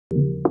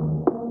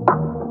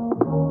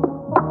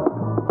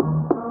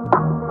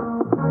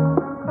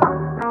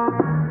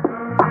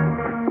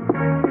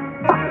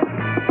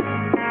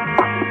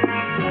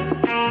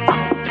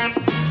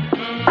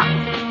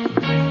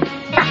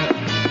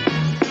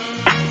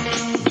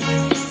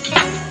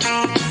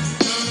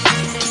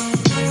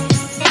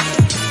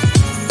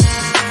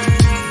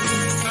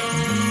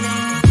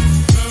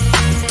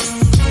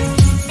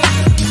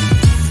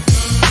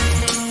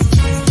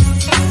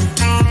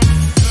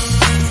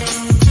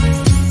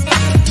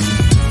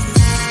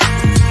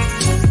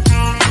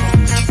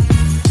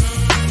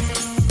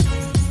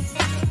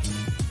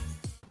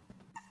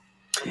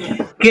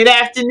Good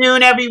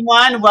afternoon,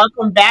 everyone.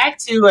 Welcome back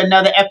to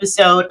another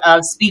episode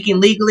of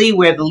Speaking Legally,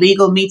 where the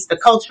legal meets the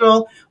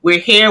cultural. We're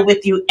here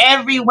with you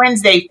every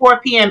Wednesday, 4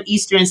 p.m.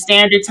 Eastern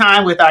Standard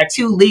Time, with our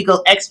two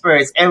legal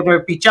experts,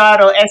 Edward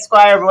Pichardo,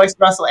 Esquire, Royce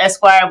Russell,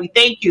 Esquire. We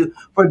thank you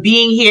for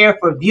being here,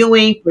 for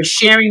viewing, for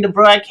sharing the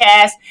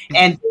broadcast,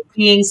 and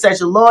being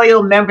such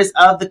loyal members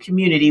of the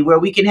community, where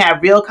we can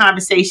have real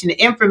conversation and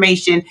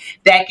information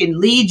that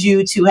can lead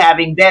you to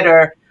having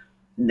better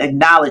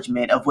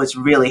acknowledgement of what's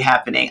really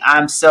happening.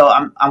 I'm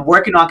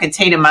working on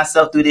containing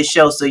myself through this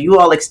show, so you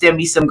all extend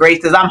me some grace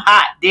because I'm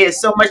hot. There's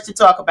so much to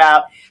talk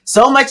about.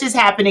 So much is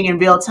happening in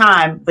real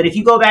time. But if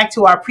you go back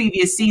to our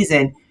previous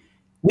season,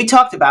 we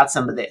talked about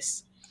some of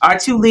this. Our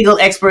two legal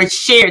experts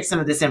shared some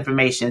of this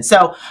information.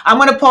 So I'm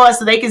going to pause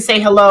so they can say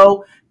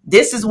hello.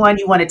 This is one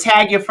you want to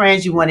tag your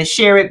friends, you want to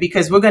share it,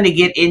 because we're going to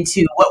get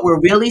into what we're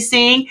really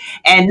seeing,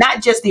 and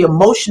not just the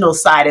emotional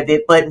side of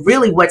it, but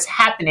really what's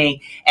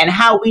happening and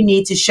how we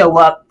need to show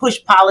up,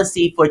 push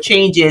policy for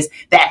changes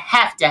that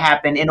have to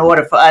happen in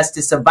order for us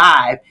to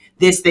survive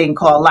this thing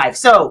called life.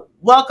 So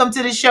welcome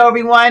to the show,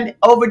 everyone.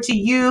 Over to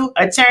you,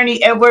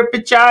 Attorney Edward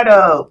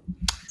Pichardo.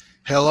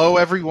 Hello,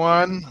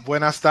 everyone.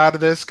 Buenas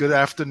tardes. Good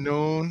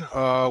afternoon.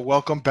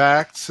 Welcome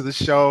back to the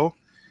show.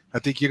 I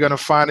think you're going to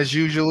find, as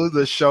usual,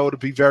 the show to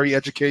be very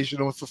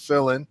educational and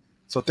fulfilling.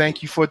 So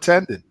thank you for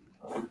attending.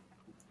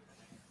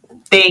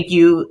 Thank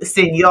you,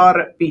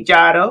 Senor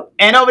Pichardo.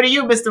 And over to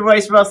you, Mr.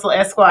 Royce Russell,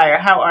 Esquire.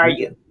 How are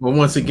you? Well,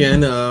 once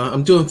again,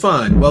 I'm doing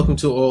fine. Welcome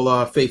to all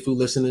our faithful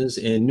listeners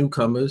and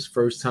newcomers,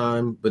 first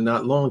time but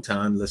not long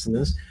time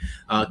listeners.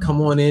 Come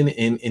on in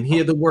and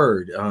hear the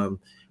word.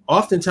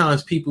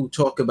 Oftentimes people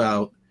talk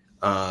about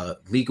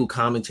legal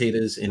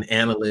commentators and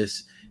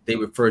analysts. They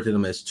refer to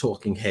them as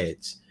talking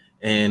heads.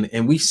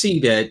 And we see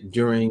that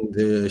during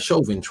the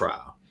Chauvin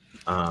trial.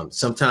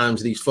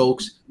 Sometimes these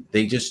folks,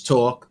 they just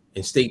talk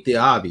and state the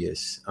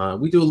obvious.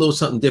 We do a little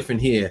something different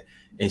here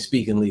in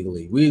Speaking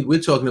Legally. We're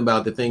talking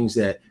about the things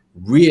that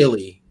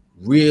really,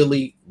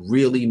 really,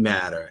 really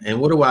matter.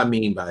 And what do I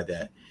mean by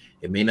that?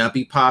 It may not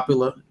be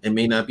popular. It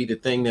may not be the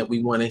thing that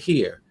we want to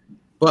hear,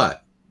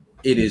 but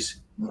it is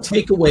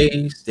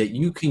takeaways that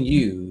you can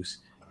use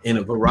in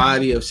a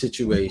variety of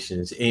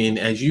situations. And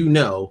as you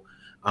know,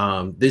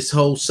 this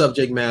whole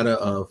subject matter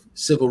of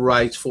civil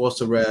rights,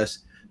 false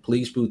arrest,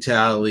 police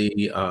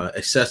brutality,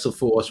 excessive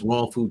force,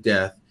 wrongful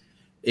death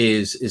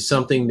is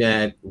something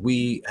that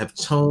we have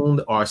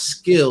toned our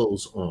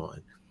skills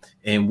on.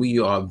 And we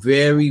are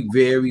very,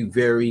 very,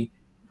 very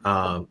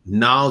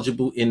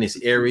knowledgeable in this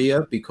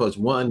area because,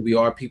 one, we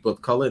are people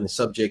of color and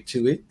subject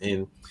to it.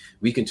 And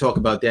we can talk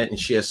about that and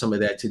share some of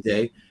that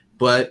today.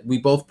 But we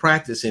both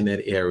practice in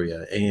that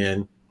area.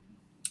 And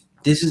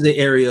this is the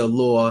area of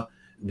law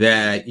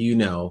that, you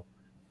know,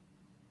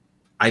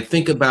 I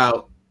think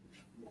about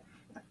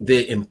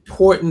the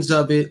importance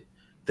of it,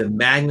 the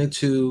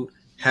magnitude,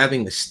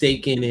 having a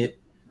stake in it,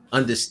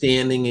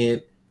 understanding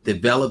it,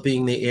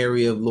 developing the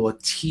area of law,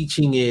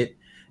 teaching it.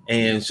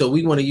 And so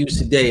we want to use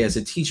today as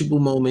a teachable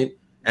moment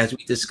as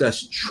we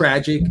discuss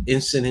tragic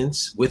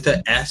incidents with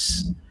an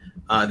S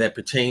that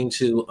pertain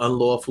to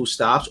unlawful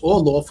stops or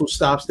lawful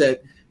stops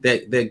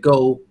that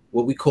go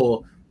what we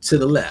call to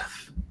the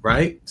left,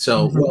 right?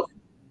 So well,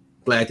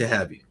 glad to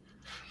have you.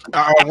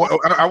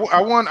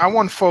 I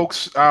want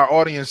folks, our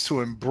audience, to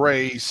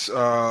embrace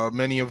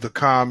many of the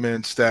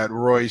comments that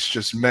Royce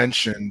just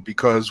mentioned,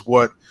 because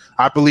what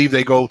I believe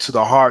they go to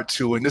the heart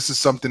to, and this is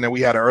something that we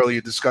had an earlier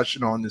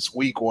discussion on this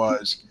week,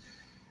 was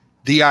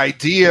the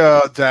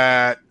idea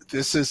that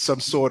this is some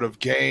sort of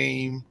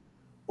game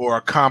or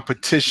a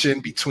competition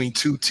between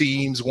two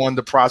teams, one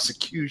the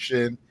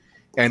prosecution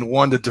and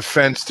one the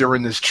defense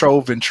during this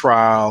Chauvin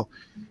trial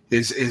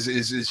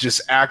is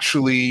just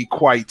actually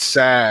quite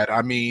sad.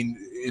 I mean,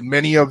 in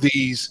many of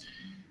these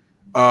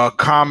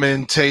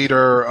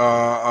commentator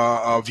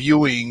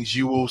viewings,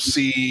 you will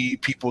see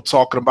people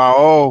talking about,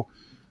 oh,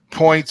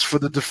 points for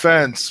the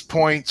defense,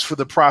 points for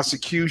the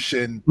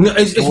prosecution. No,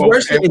 it's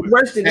worse than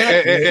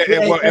that.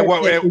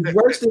 It's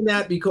worse than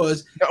that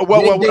because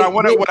what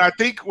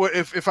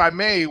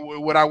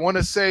I want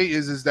to say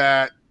is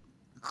that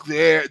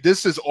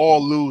this is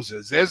all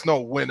losers. There's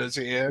no winners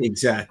here.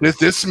 Exactly.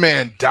 This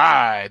man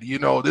died. You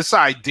know, this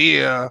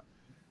idea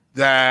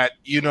that,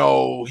 you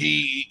know,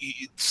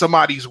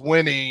 somebody's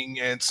winning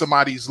and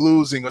somebody's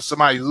losing, or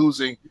somebody's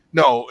losing.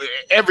 No,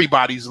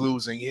 everybody's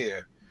losing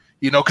here.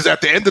 You know, because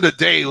at the end of the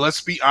day, let's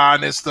be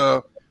honest,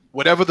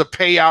 whatever the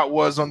payout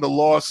was on the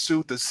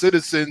lawsuit, the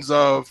citizens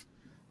of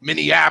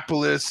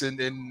Minneapolis and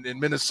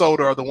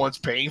Minnesota are the ones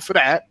paying for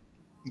that.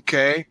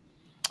 Okay.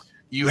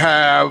 You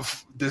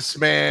have this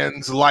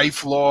man's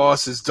life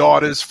loss, his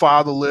daughter's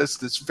fatherless,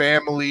 this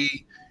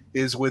family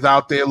is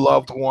without their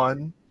loved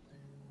one.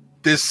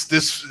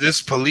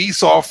 This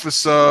police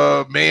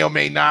officer may or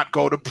may not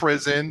go to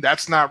prison.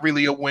 That's not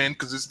really a win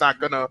because it's not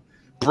going to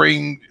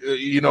bring,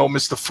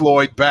 Mr.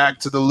 Floyd back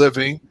to the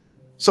living.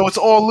 So it's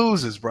all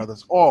losers,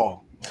 brothers,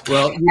 all.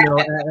 Well,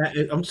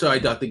 I'm sorry,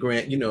 Dr.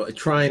 Grant,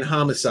 trying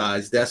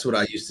homicides, that's what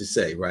I used to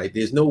say, right?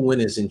 There's no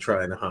winners in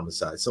trying a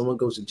homicide. Someone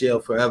goes to jail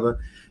forever.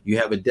 You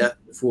have a death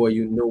before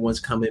you, no one's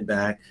coming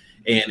back.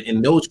 And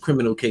in those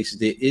criminal cases,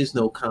 there is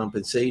no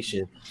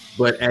compensation.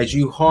 But as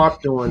you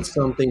harped on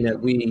something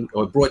that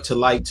or brought to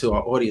light to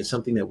our audience,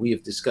 something that we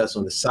have discussed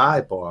on the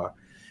sidebar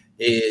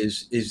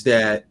is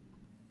that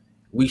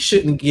we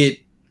shouldn't get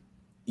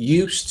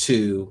used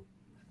to,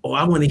 oh,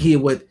 I want to hear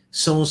what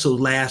so-and-so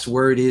last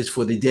word is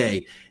for the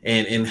day,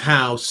 and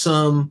how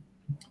some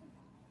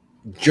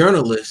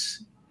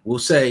journalists will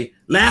say,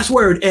 last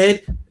word,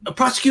 Ed, a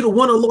prosecutor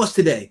won or lost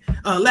today.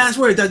 Last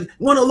word,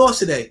 won or lost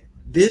today.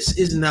 This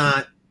is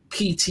not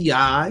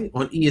PTI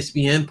on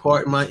ESPN,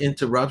 pardon my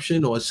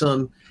interruption, or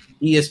some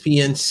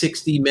ESPN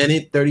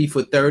 60-minute 30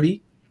 for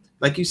 30.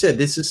 Like you said,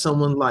 this is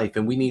someone's life,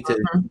 and we need to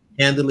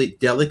handle it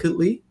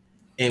delicately,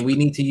 and we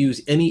need to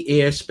use any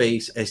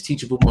airspace as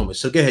teachable moments.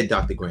 So go ahead,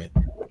 Dr. Grant.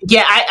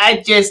 Yeah,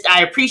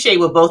 I appreciate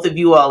what both of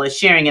you all are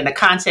sharing in the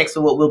context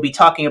of what we'll be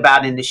talking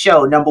about in the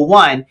show. Number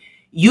one,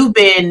 you've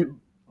been,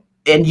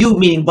 and you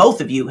meaning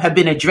both of you, have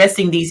been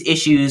addressing these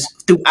issues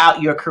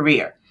throughout your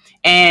career.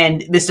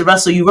 And Mr.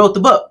 Russell, you wrote the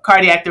book,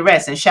 Cardiac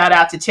Arrest, and shout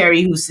out to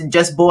Terry, who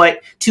just bought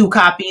 2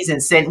 copies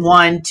and sent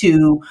one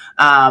to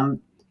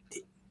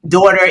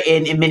daughter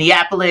in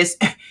Minneapolis.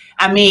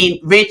 I mean,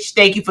 Rich,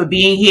 thank you for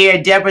being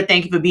here. Deborah,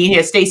 thank you for being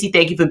here. Stacy,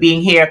 thank you for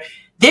being here.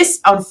 This,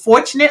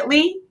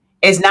 unfortunately,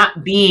 is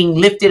not being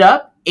lifted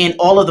up in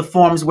all of the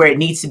forms where it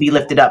needs to be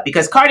lifted up,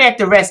 because Cardiac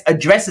Arrest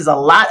addresses a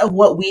lot of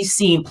what we've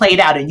seen played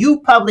out. And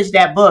you published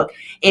that book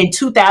in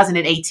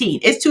 2018.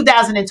 It's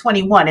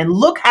 2021. And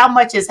look how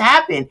much has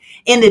happened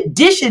in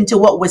addition to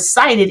what was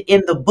cited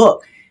in the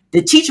book.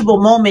 The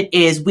teachable moment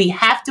is we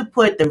have to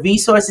put the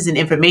resources and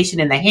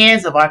information in the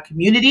hands of our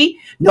community.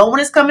 No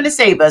one is coming to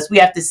save us. We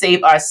have to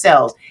save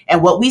ourselves.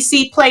 And what we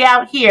see play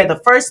out here,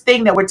 the first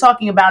thing that we're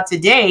talking about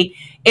today,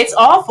 it's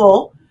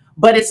awful,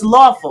 but it's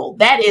lawful.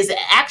 That is an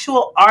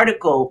actual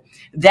article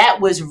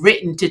that was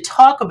written to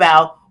talk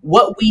about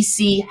what we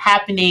see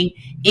happening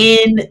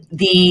in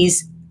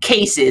these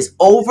cases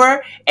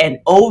over and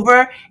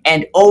over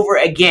and over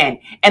again.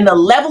 And the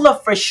level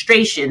of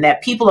frustration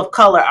that people of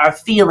color are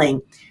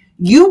feeling,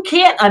 you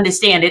can't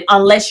understand it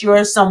unless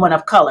you're someone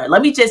of color.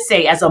 Let me just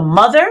say, as a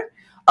mother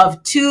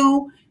of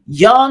 2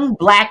 young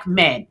Black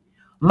men,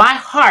 my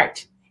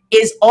heart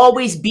is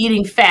always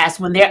beating fast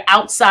when they're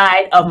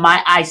outside of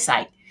my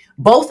eyesight.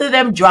 Both of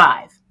them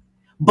drive.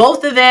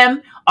 Both of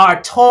them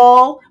are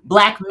tall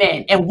Black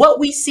men. And what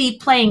we see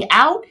playing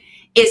out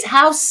is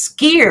how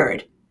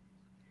scared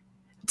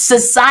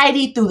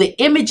society, through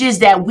the images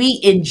that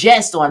we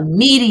ingest on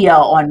media,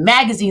 on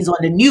magazines, on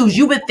the news,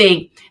 you would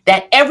think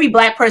that every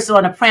Black person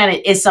on the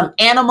planet is some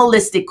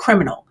animalistic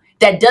criminal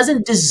that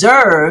doesn't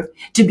deserve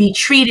to be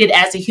treated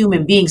as a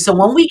human being. So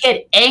when we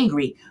get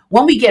angry,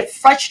 when we get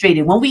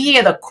frustrated, when we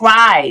hear the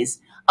cries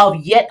of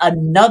yet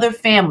another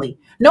family,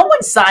 no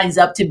one signs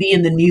up to be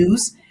in the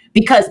news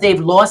because they've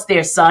lost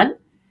their son.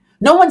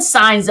 No one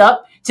signs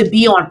up to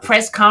be on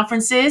press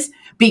conferences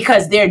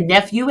because their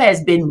nephew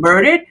has been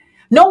murdered.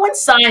 No one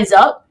signs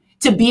up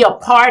to be a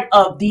part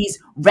of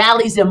these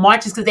rallies and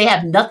marches because they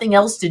have nothing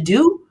else to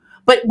do.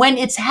 But when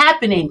it's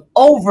happening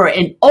over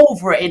and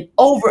over and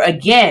over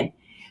again,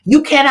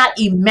 you cannot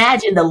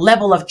imagine the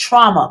level of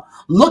trauma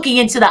looking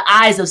into the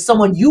eyes of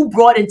someone you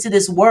brought into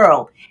this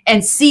world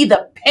and see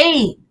the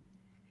pain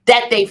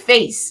that they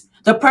face.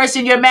 The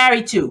person you're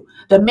married to,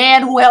 the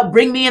man who helped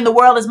bring me in the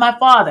world as my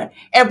father,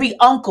 every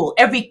uncle,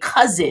 every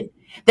cousin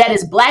that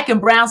is Black and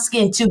brown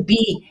skin, to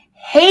be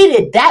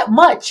hated that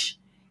much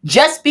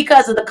just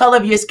because of the color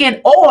of your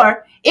skin,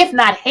 or if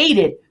not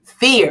hated,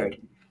 feared.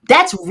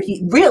 That's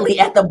really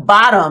at the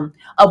bottom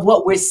of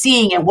what we're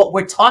seeing and what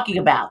we're talking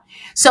about.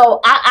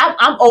 So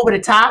I'm over the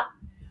top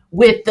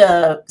with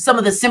some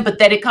of the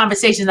sympathetic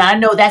conversations. I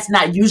know that's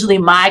not usually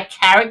my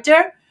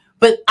character,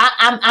 but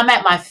I'm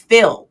at my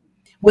fill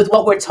with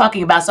what we're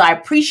talking about. So I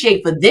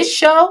appreciate for this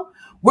show,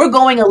 we're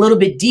going a little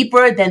bit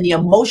deeper than the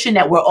emotion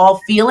that we're all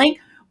feeling.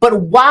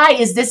 But why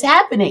is this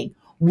happening?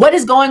 What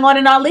is going on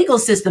in our legal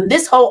system?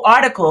 This whole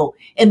article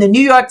in the New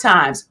York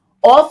Times,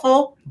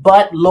 awful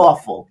but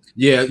lawful.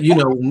 Yeah,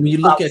 when you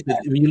look at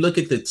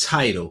the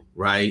title,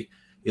 right?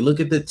 You look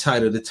at the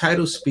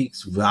title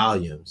speaks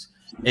volumes.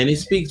 And it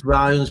speaks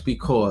volumes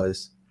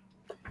because,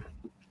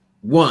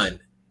 one,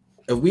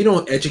 if we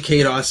don't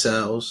educate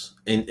ourselves,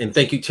 and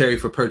thank you, Terry,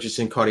 for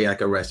purchasing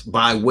Cardiac Arrest,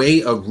 by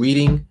way of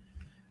reading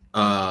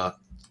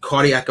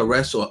Cardiac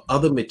Arrest or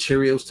other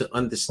materials to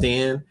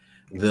understand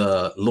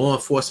the law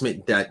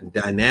enforcement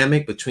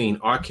dynamic between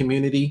our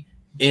community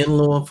and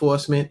law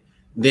enforcement,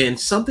 then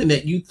something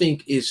that you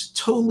think is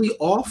totally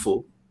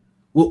awful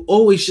will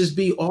always just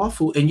be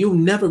awful, and you'll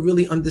never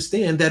really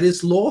understand that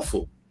it's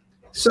lawful.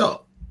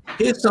 So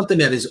here's something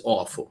that is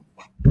awful.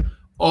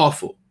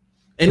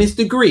 And it's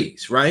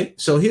degrees, right?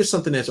 So here's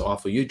something that's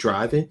awful. You're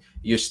driving,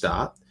 you're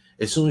stopped.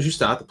 As soon as you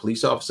stop, the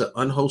police officer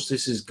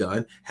unholsters his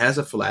gun, has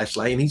a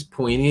flashlight, and he's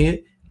pointing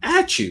it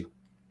at you.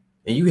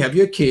 And you have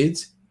your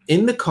kids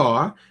in the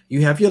car,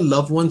 you have your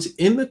loved ones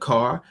in the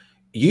car.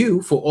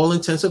 You, for all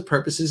intents and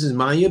purposes, is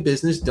mind your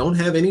business, don't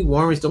have any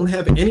warrants, don't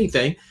have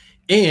anything.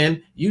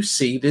 And you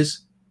see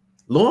this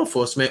law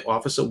enforcement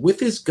officer with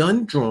his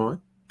gun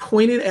drawn,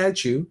 pointed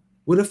at you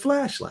with a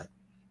flashlight.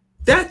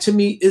 That to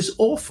me is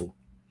awful.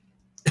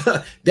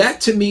 That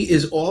to me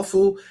is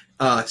awful.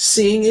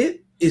 Seeing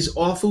it is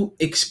awful.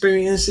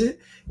 Experiencing it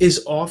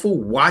is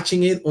awful.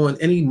 Watching it on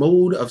any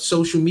mode of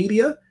social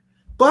media.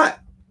 But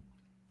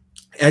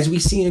as we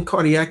see in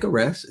Cardiac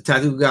Arrest, a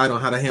tactical guide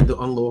on how to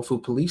handle unlawful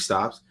police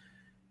stops,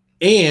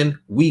 and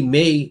we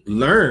may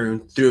learn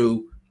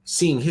through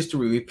seeing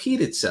history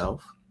repeat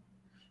itself,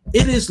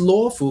 it is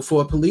lawful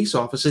for a police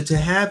officer to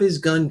have his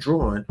gun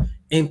drawn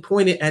and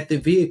pointed at the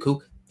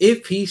vehicle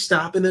if he's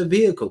stopping a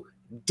vehicle.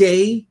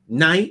 Day,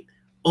 night,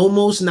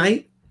 almost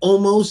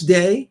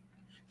day,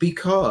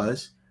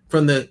 because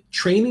from the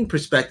training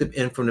perspective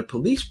and from the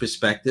police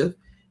perspective,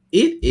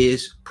 it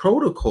is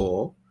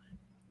protocol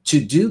to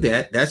do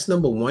that. That's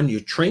number one.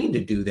 You're trained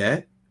to do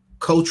that.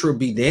 Culture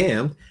be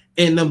damned.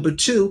 And number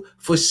two,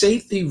 for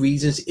safety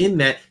reasons, in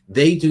that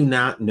they do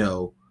not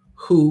know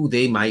who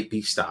they might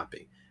be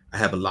stopping. I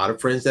have a lot of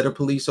friends that are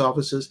police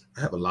officers.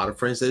 I have a lot of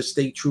friends that are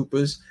state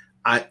troopers.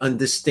 I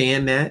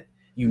understand that.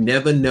 You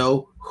never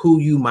know who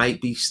you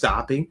might be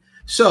stopping.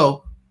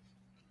 So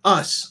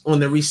us on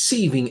the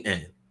receiving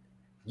end,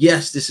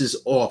 yes, this is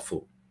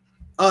awful.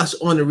 Us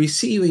on the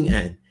receiving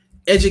end,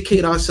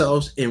 educate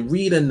ourselves and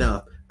read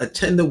enough,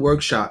 attend the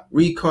workshop,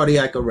 read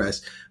Cardiac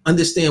Arrest,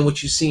 understand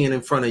what you're seeing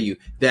in front of you,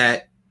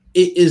 that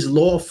it is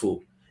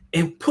lawful,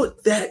 and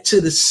put that to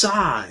the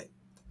side.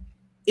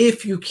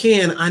 If you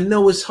can, I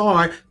know it's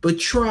hard, but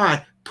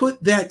try,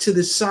 put that to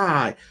the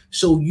side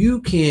so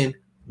you can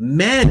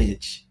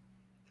manage,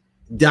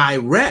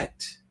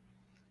 direct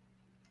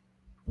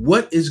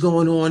what is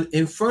going on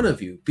in front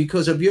of you,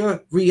 because of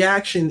your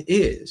reaction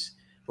is,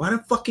 why the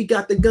fuck he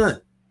got the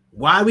gun?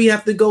 Why we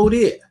have to go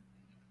there?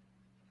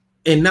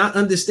 And not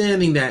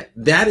understanding that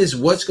that is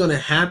what's going to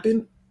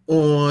happen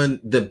on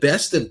the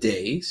best of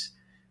days.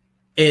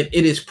 And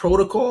it is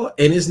protocol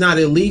and it's not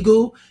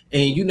illegal.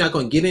 And you're not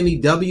going to get any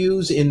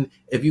W's. And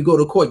if you go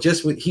to court,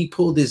 just when he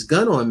pulled his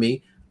gun on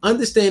me,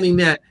 understanding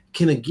that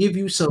can give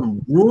you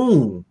some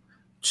room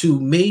to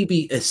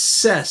maybe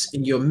assess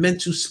in your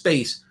mental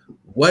space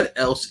what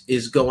else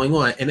is going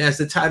on. And as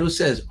the title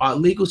says, our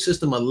legal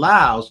system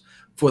allows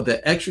for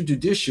the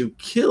extrajudicial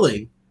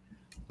killing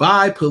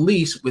by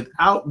police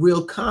without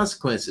real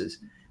consequences.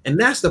 And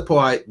that's the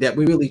part that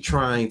we're really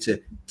trying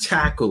to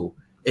tackle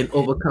and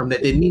overcome,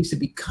 that there needs to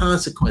be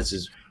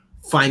consequences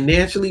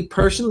financially,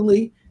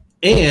 personally,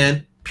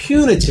 and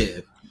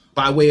punitive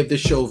by way of the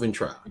Chauvin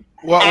trial.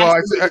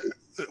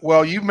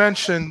 Well, you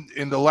mentioned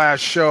in the last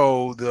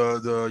show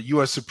the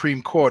U.S.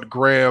 Supreme Court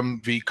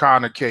Graham v.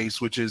 Connor case,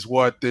 which is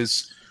what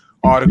this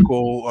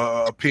article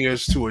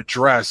appears to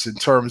address in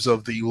terms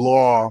of the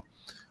law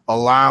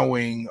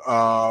allowing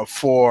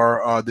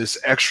for this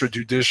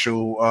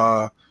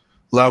extrajudicial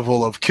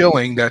level of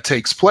killing that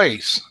takes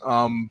place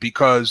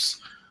because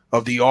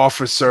of the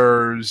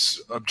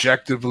officer's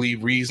objectively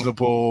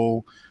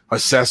reasonable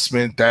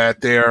assessment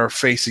that they're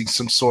facing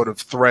some sort of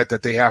threat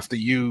that they have to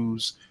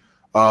use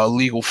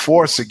legal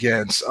force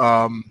against.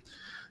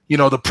 You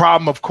know, the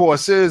problem, of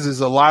course,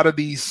 is a lot of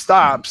these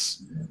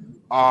stops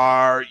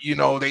are, you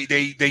know,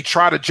 they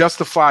try to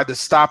justify the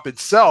stop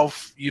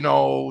itself, you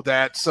know,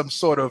 that some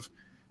sort of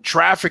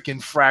traffic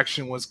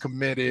infraction was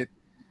committed,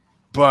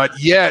 but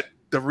yet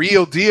the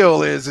real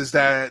deal is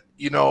that,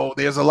 you know,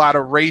 there's a lot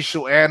of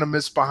racial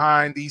animus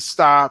behind these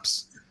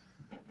stops.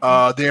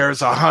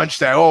 There's a hunch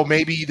that, oh,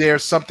 maybe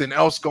there's something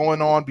else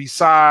going on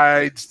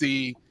besides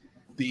the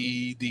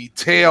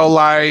tail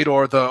light,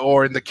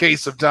 or in the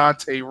case of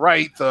Dante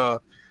Wright,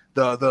 the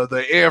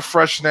air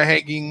freshener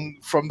hanging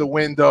from the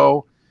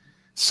window.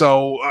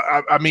 So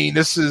I mean,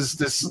 this,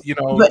 you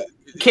know. But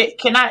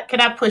can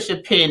I push a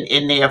pin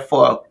in there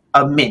for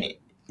a minute?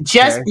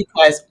 Just okay.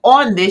 Because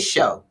on this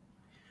show,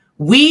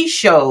 we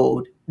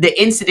showed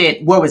the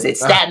incident, what was it,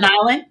 Staten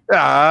Island?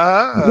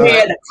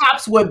 Where the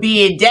cops were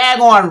being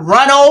daggone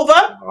run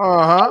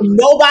over.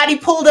 Nobody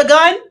pulled a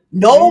gun.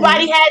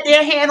 Nobody had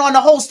their hand on the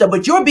holster,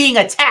 but you're being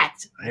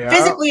attacked,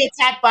 physically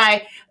attacked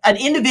by an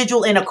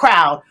individual in a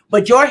crowd,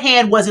 but your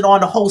hand wasn't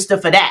on the holster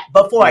for that.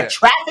 But for a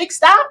traffic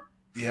stop?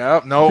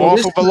 Yeah, no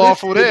awful but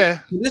lawful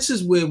there. This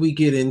is where we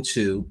get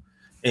into,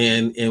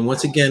 and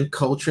once again,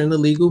 culture in the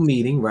legal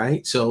meeting,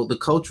 right? So the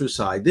cultural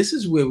side, this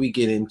is where we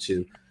get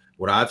into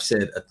what I've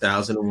said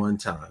 1,001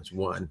 times.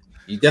 One,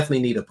 you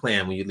definitely need a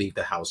plan when you leave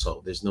the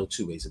household. There's no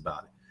two ways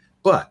about it.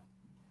 But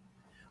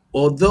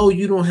although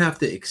you don't have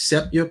to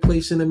accept your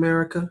place in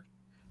America,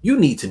 you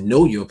need to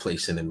know your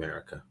place in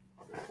America.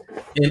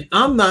 And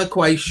I'm not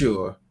quite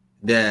sure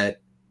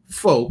that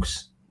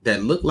folks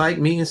that look like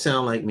me and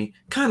sound like me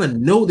kind of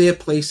know their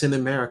place in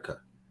America.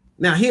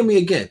 Now, hear me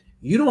again.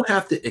 You don't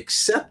have to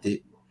accept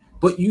it,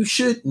 but you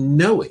should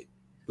know it.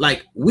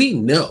 Like, we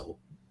know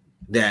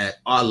that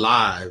our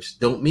lives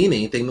don't mean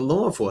anything to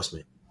law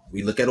enforcement.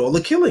 We look at all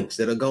the killings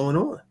that are going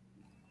on.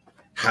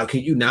 How can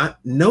you not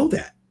know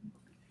that?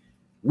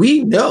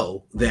 We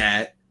know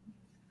that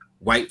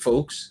white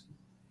folks,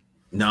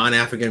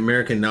 non-African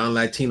American,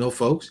 non-Latino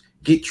folks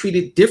get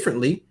treated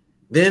differently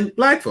than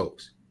black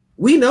folks.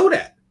 We know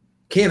that.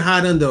 Can't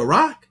hide under a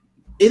rock.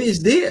 It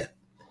is there.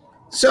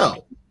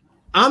 So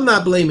I'm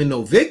not blaming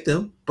no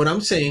victim, but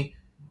I'm saying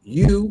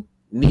you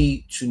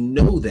need to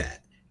know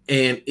that.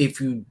 And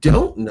if you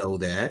don't know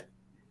that,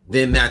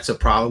 then that's a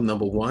problem,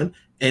 number one.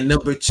 And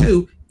number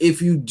two,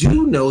 if you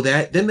do know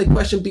that, then the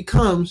question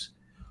becomes,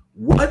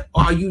 what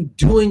are you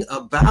doing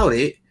about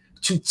it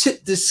to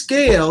tip the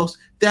scales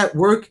that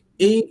work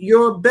in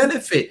your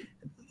benefit?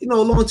 You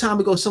know, a long time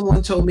ago,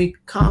 someone told me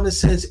common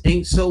sense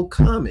ain't so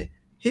common.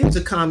 Here's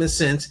a common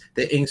sense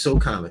that ain't so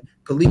common.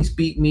 Police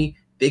beat me.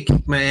 They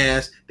kick my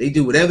ass. They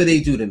do whatever they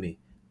do to me.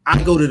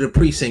 I go to the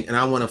precinct and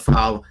I want to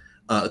file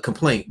a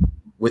complaint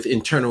with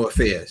internal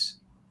affairs.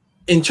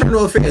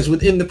 Internal affairs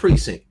within the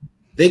precinct.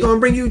 They gonna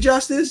bring you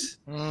justice?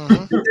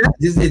 Mm-hmm.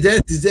 Does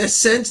that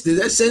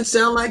sense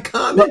sound like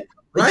common?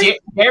 Right?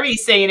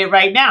 Jerry's saying it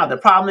right now. The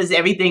problem is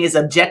everything is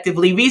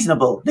objectively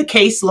reasonable. The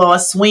case law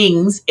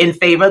swings in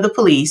favor of the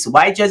police.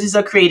 White judges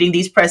are creating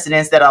these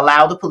precedents that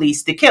allow the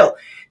police to kill.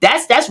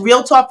 That's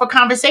real talk for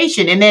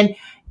conversation. And then,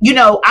 you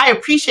know, I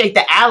appreciate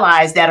the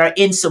allies that are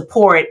in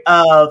support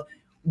of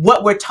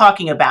what we're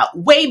talking about,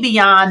 way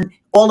beyond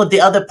all of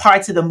the other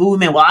parts of the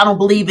movement. Well, I don't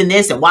believe in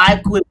this. And why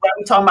are we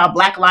talking about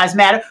Black Lives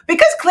Matter?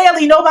 Because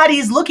clearly nobody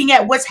is looking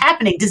at what's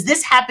happening. Does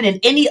this happen in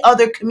any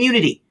other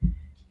community?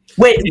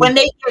 When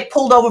they get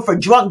pulled over for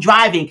drunk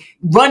driving,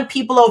 run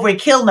people over and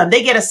kill them,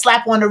 they get a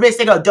slap on the wrist.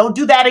 They go, don't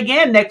do that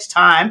again next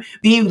time.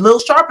 Be a little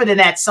sharper than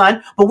that,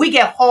 son. But we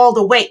get hauled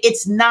away.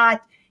 It's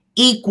not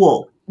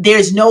equal.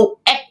 There's no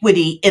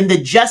equity in the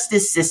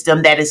justice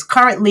system that is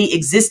currently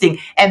existing.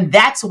 And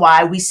that's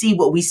why we see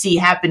what we see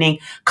happening,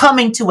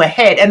 coming to a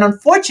head. And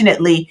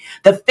unfortunately,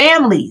 the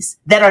families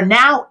that are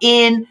now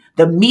in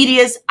the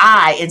media's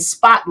eye and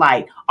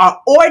spotlight are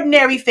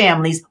ordinary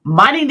families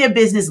minding their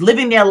business,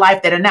 living their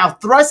life, that are now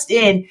thrust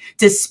in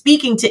to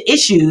speaking to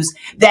issues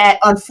that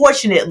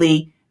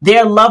unfortunately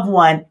their loved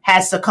one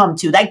has succumbed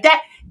to. Like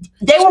that,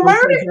 they were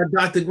murdered.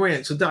 Dr.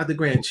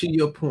 Grant, to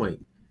your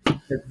point,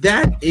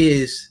 that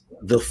is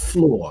the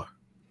floor,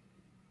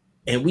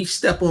 and we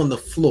step on the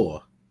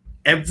floor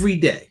every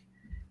day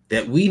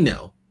that we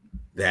know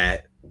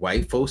that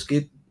white folks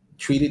get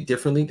treated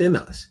differently than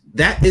us.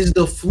 That is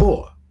the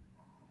floor.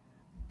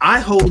 I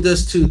hold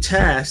us to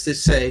task to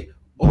say,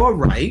 all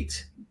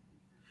right,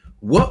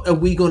 what are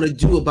we going to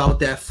do about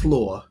that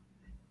floor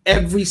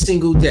every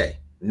single day?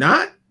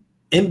 Not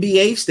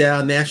NBA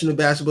style, National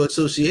Basketball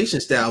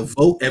Association style,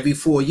 vote every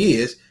 4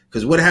 years,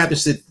 because what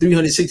happens to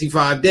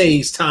 365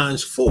 days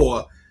times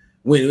 4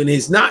 when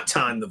it's not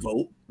time to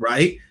vote,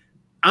 right?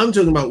 I'm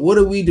talking about what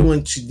are we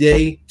doing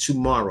today,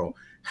 tomorrow?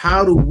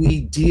 How do we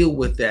deal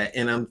with that?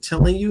 And I'm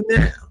telling you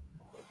now,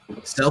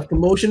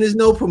 self-promotion is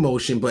no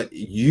promotion, but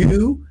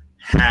you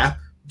have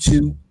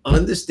to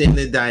understand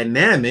the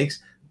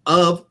dynamics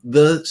of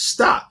the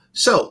stop.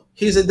 So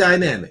here's a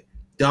dynamic.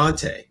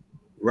 Dante,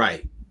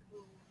 right,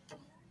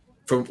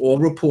 from all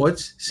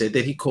reports, said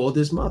that he called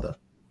his mother.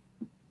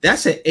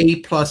 That's an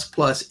A++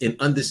 in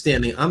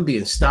understanding I'm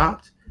being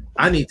stopped.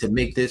 I need to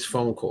make this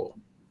phone call.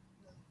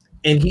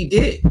 And he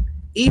did,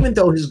 even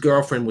though his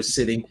girlfriend was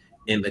sitting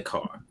in the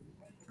car.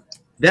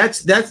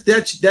 That's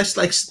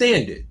like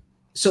standard.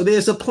 So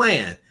there's a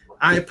plan.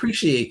 I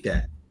appreciate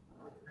that.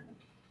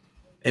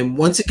 And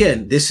once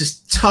again, this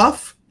is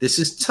tough. This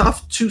is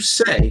tough to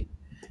say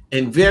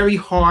and very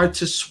hard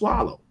to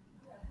swallow.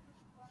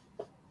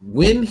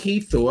 When he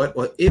thought,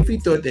 or if he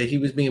thought that he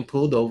was being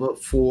pulled over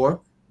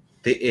for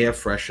the air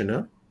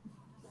freshener,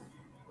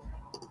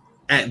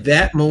 at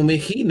that moment,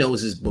 he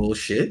knows his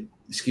bullshit.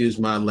 Excuse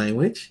my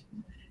language.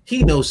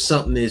 He knows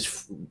something is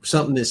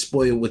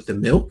spoiled with the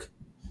milk.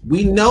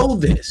 We know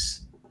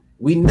this.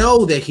 We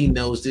know that he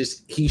knows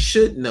this. He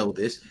should know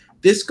this.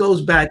 This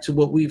goes back to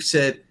what we've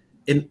said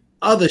in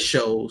other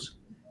shows.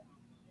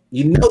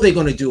 You know they're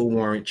going to do a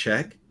warrant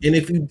check. And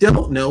if you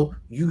don't know,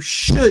 you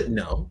should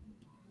know.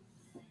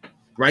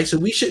 Right? So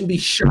we shouldn't be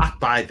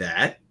shocked by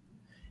that.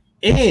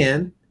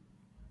 And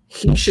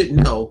he should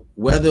know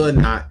whether or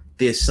not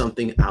there's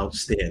something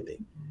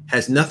outstanding.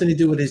 Has nothing to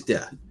do with his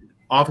death.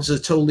 Officer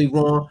totally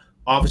wrong.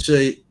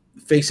 Officer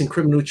facing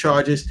criminal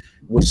charges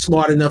was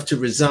smart enough to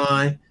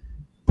resign.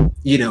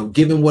 You know,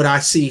 given what I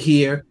see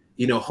here,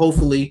 you know,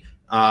 hopefully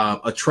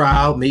a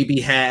trial may be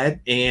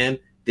had and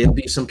there'll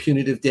be some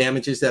punitive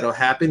damages that'll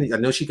happen. I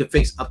know she could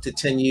face up to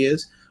 10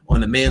 years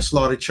on a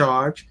manslaughter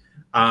charge.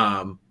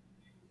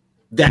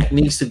 That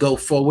needs to go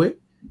forward.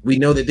 We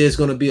know that there's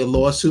going to be a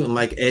lawsuit, and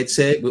like Ed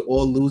said, we're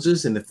all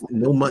losers, and if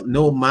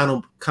no amount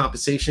of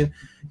compensation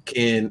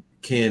can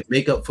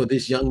make up for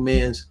this young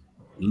man's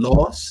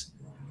loss.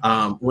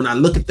 When I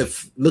look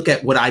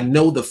at what I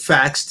know the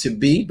facts to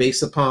be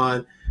based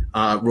upon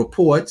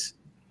reports,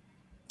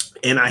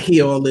 and I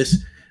hear all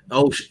this,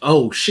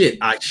 oh shit,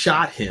 I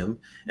shot him,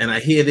 and I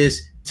hear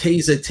this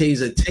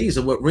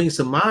taser. What rings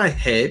to my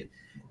head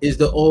is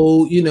the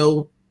old,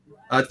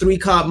 Three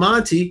Card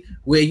Monty,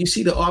 where you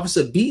see the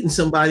officer beating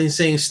somebody and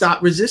saying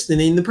stop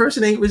resisting, and the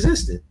person ain't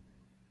resisting.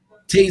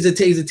 Taser,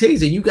 taser,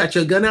 taser. You got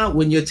your gun out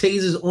when your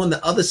taser's on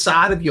the other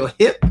side of your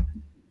hip.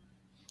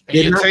 And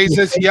your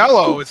taser's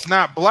yellow. It's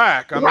not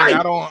black. I mean,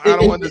 I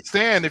don't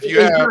understand if you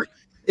have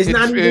it's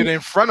not even in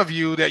front of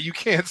you that you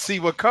can't see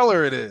what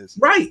color it is.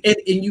 Right.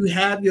 And you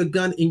have your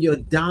gun in your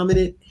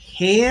dominant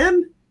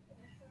hand.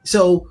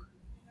 So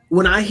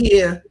when I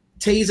hear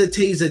taser,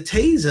 taser,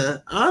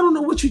 taser, I don't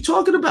know what you're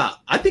talking about.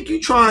 I think you're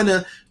trying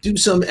to do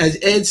some, as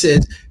Ed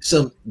says,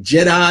 some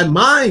Jedi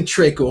mind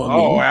trick on me.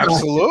 Oh,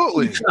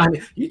 absolutely.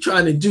 You're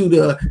trying to do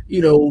the,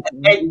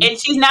 And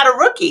she's not a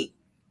rookie.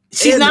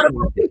 She's not a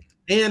rookie.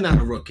 And not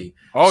a rookie.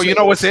 Oh, you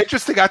know what's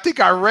interesting? I think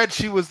I read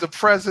she was the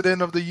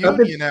president of the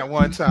union at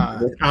one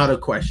time. Without a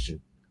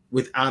question.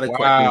 Without a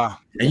question.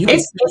 And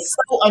it's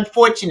so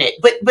unfortunate.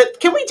 But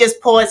can we just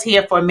pause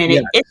here for a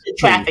minute? Yeah, it's a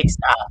traffic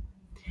stop.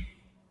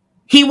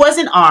 He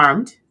wasn't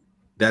armed.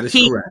 That is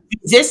correct. He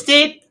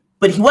resisted,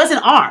 but he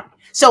wasn't armed.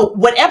 So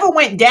whatever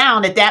went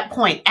down at that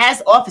point,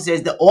 as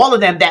officers, all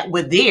of them that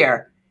were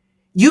there,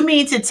 you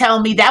mean to tell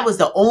me that was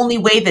the only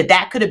way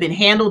that could have been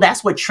handled?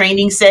 That's what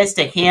training says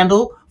to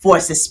handle for a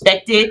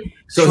suspected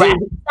traffic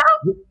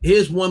stop?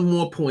 Here's one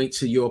more point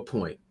to your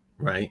point,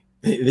 right?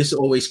 This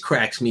always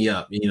cracks me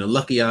up.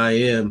 Lucky I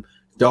am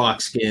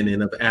dark-skinned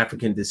and of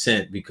African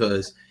descent,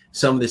 because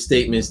some of the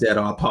statements that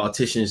our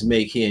politicians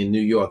make here in New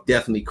York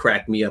definitely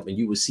crack me up, and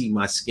you would see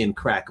my skin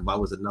crack if I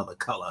was another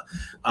color.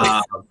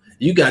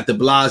 You got de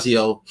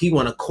Blasio. He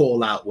want to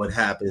call out what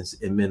happens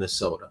in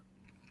Minnesota.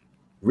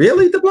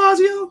 Really, de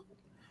Blasio?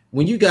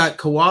 When you got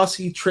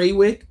Kowalski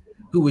Trawick,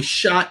 who was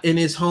shot in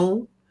his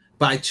home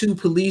by 2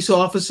 police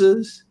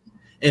officers,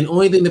 and the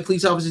only thing the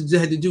police officers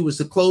had to do was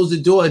to close the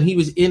door, and he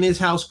was in his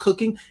house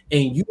cooking,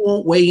 and you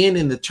won't weigh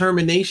in the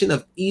termination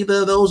of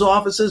either of those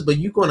officers, but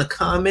you're going to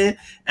comment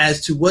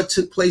as to what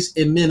took place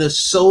in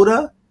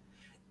Minnesota.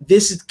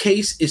 This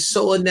case is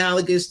so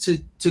analogous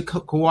to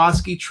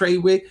Kowalski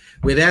Trawick,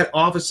 where that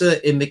officer,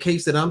 in the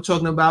case that I'm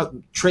talking about,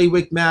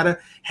 Trawick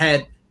matter,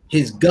 had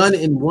his gun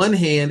in one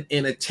hand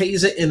and a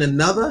taser in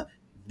another.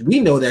 We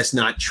know that's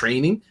not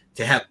training,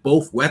 to have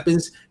both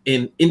weapons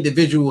in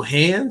individual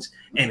hands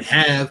and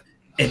have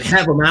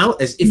them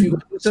out as if you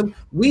do something.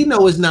 We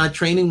know it's not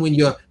training when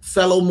your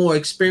fellow more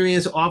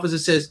experienced officer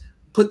says,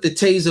 put the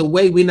taser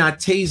away. We're not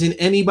tasing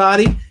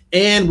anybody.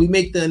 And we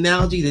make the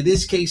analogy to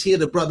this case here,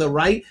 the brother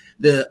Wright,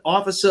 the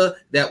officer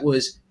that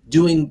was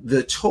doing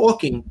the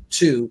talking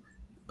to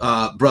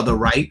brother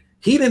Wright.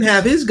 He didn't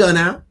have his gun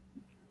out.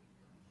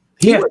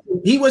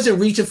 He wasn't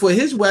reaching for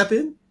his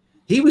weapon.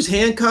 He was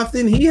handcuffed,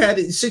 and he had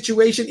a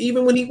situation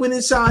even when he went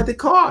inside the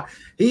car.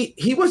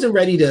 He wasn't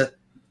ready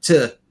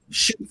to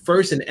shoot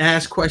first and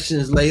ask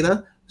questions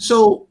later.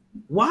 So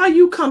why are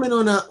you coming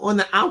on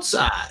the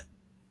outside?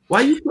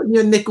 Why are you putting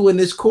your nickel in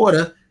this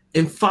quarter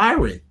and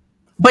firing?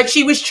 But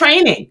she was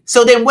training.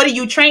 So then what are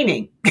you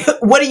training?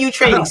 What are you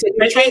training? So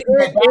you're training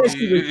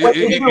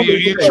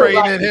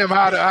him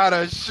how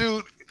to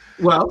shoot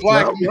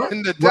black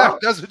men to death.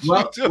 That's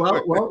what you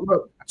do.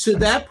 Well, to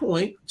that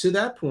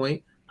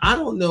point, I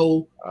don't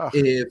know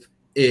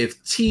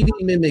if TV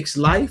mimics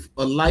life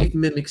or life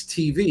mimics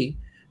TV,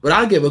 but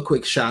I'll give a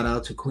quick shout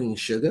out to Queen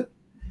Sugar.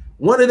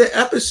 One of the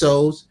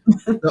episodes,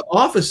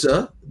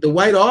 the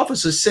white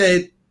officer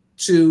said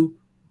to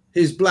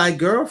his black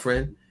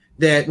girlfriend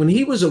that when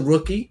he was a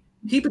rookie,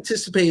 he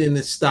participated in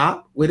the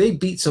stop where they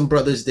beat some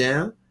brothers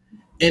down.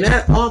 And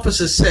that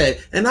officer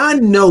said, and I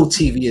know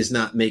TV is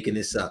not making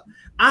this up.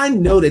 I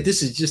know that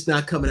this is just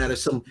not coming out of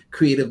some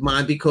creative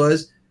mind,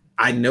 because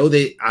I know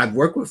that I've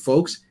worked with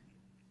folks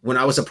when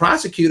I was a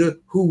prosecutor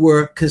who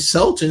were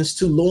consultants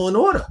to Law and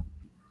Order.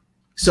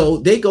 So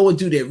they go and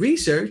do their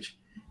research.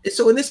 And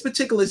so in this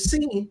particular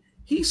scene,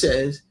 he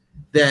says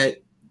that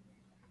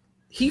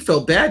he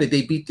felt bad that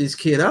they beat this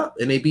kid up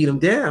and they beat him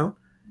down.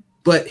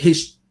 But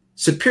his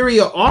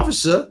superior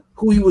officer,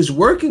 who he was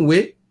working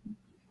with,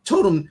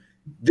 told him,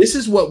 this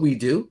is what we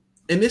do,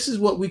 and this is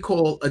what we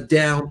call a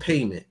down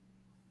payment.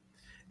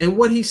 And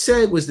what he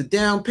said was the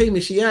down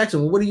payment. She asked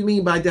him, well, what do you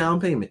mean by down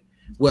payment?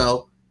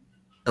 Well,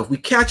 if we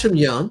catch them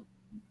young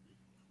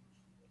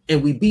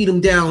and we beat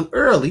them down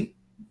early,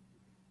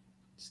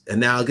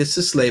 analogous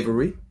to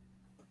slavery,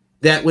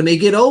 that when they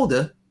get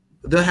older,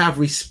 they'll have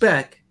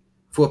respect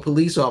for a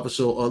police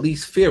officer, or at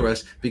least fear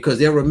us, because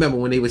they'll remember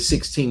when they were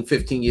 16,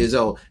 15 years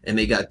old and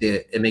they got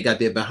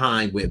their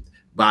behind whipped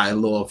by a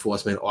law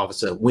enforcement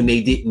officer when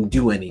they didn't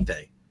do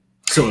anything.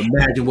 So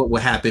imagine what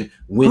would happen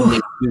when they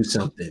do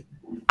something.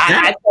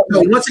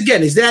 So once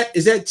again, is that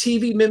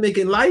TV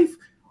mimicking life,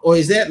 or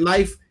is that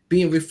life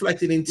being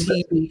reflected in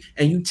TV?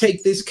 And you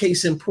take this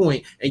case in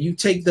point, and you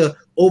take the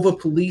over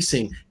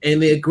policing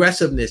and the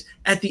aggressiveness.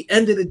 At the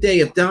end of the day,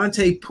 if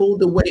Dante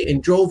pulled away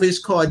and drove his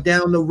car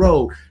down the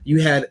road,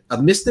 you had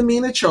a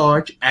misdemeanor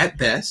charge at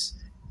best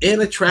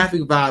and a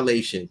traffic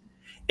violation.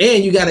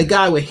 And you got a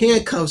guy with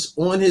handcuffs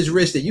on his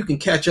wrist that you can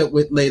catch up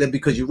with later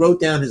because you wrote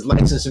down his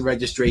license and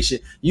registration.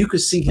 You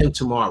could see him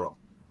tomorrow.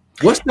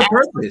 What's the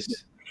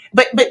purpose?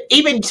 But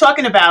even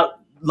talking about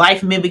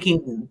life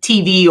mimicking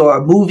TV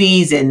or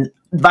movies and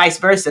vice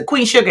versa.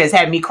 Queen Sugar has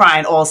had me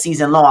crying all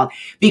season long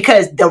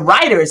because the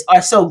writers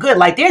are so good.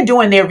 Like, they're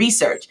doing their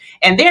research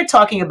and they're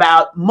talking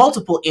about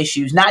multiple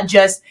issues, not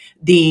just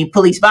the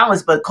police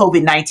violence, but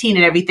COVID-19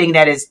 and everything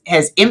that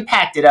has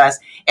impacted us.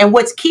 And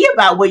what's key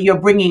about what you're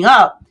bringing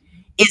up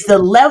is the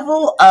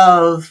level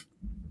of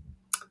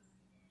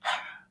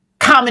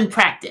common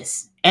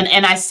practice.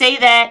 And I say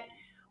that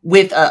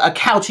with a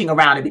couching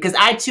around it, because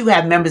I too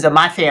have members of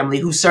my family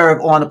who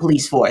serve on the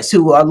police force,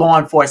 who are law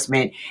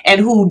enforcement, and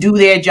who do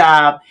their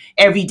job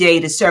every day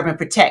to serve and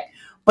protect.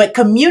 But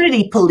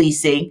community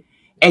policing,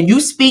 and you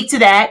speak to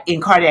that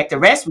in Cardiac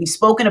Arrest, we've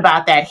spoken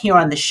about that here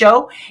on the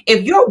show.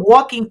 If you're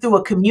walking through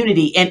a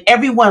community and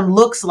everyone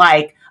looks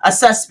like a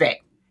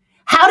suspect,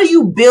 how do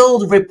you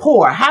build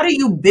rapport? How do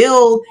you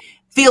build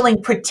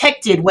feeling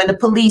protected when the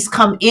police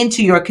come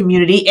into your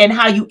community, and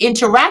how you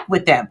interact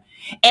with them?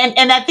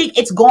 And I think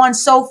it's gone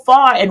so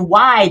far and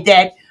wide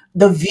that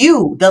the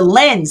view, the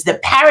lens, the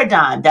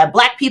paradigm that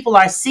Black people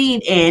are seen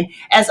in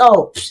as,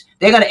 oh,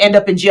 they're going to end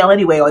up in jail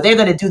anyway, or they're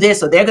going to do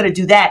this, or they're going to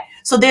do that.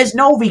 So there's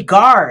no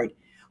regard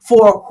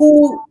for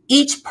who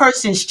each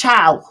person's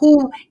child,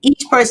 who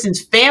each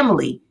person's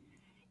family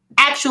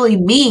actually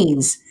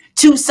means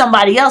to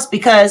somebody else,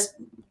 because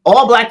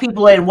all Black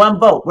people are in one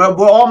boat. We're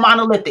all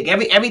monolithic.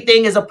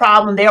 Everything is a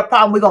problem. They're a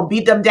problem. We're going to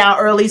beat them down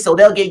early so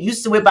they'll get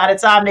used to it by the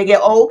time they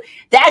get old.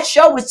 That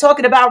show is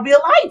talking about real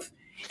life.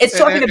 It's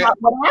talking about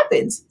what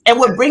happens. And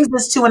what brings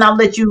us to, and I'll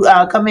let you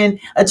come in,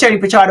 Attorney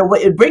Pichardo,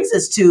 what it brings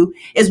us to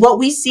is what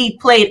we see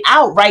played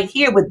out right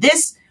here with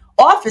this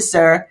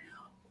officer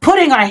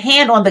putting our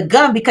hand on the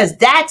gun, because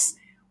that's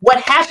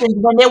what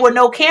happened when there were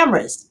no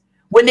cameras.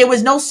 When there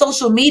was no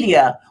social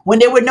media, when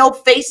there were no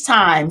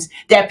FaceTimes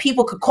that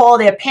people could call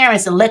their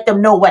parents and let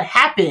them know what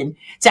happened,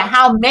 to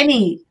how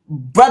many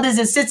brothers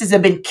and sisters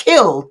have been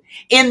killed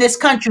in this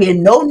country,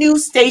 and no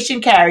news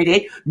station carried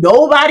it.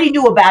 Nobody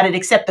knew about it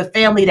except the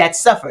family that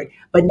suffered.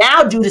 But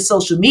now, due to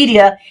social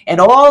media and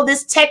all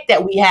this tech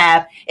that we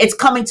have, it's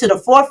coming to the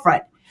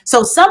forefront.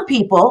 So some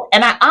people,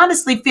 and I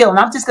honestly feel, and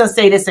I'm just going to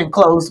say this and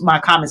close my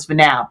comments for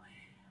now,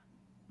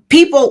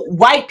 people,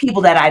 white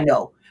people that I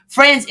know,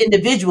 friends,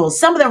 individuals,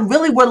 some of them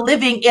really were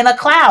living in a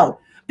cloud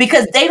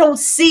because they don't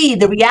see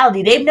the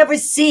reality. They've never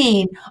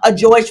seen a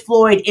George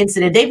Floyd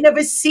incident. They've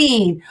never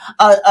seen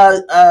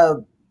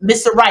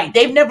Mr. Wright.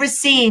 They've never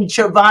seen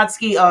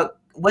Trevonsky,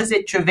 was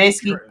it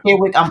Trevesky?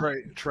 Treywick. I'm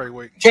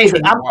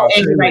so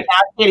angry right now.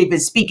 I can't even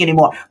speak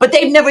anymore. But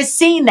they've never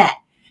seen that.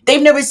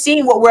 They've never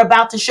seen what we're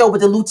about to show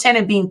with the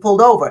lieutenant being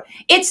pulled over.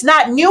 It's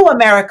not new,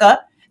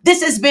 America.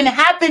 This has been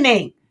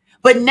happening.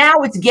 But now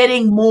it's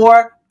getting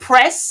more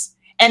press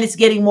and it's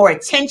getting more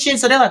attention.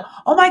 So they're like,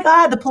 oh my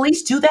God, the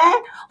police do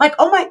that? Like,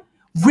 oh my,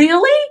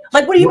 really?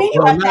 Like, what do you mean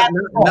about that?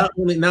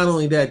 Not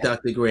only that,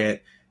 Dr.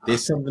 Grant,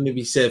 there's something to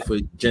be said for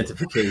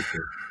gentrification.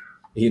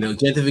 You know,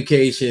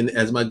 gentrification,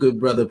 as my good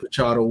brother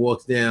Pichardo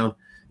walks down,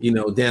 you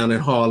know, down in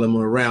Harlem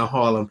or around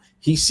Harlem,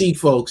 he see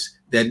folks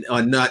that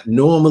are not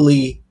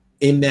normally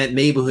in that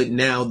neighborhood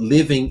now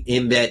living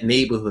in that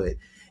neighborhood.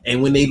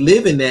 And when they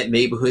live in that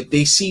neighborhood,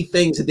 they see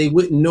things that they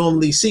wouldn't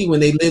normally see when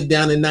they live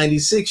down in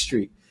 96th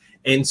Street.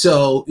 And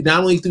so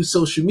not only through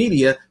social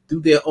media,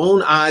 through their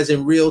own eyes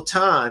in real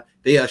time,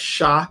 they are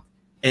shocked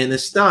and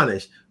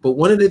astonished. But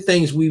one of the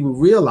things we will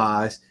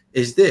realize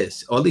is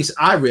this, or at least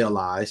I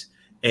realized,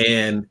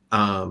 and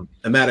a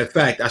matter of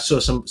fact, I saw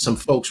some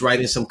folks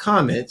writing some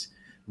comments,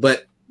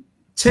 but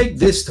take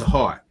this to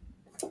heart.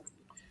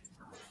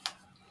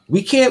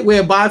 We can't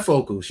wear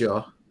bifocals,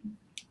 y'all.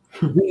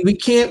 We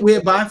can't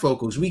wear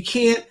bifocals. We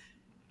can't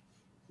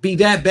be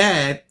that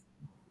bad,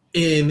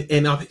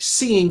 and our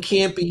seeing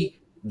can't be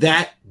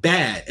that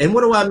bad. And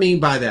what do I mean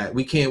by that?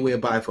 We can't wear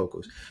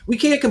bifocals. We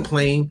can't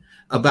complain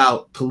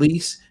about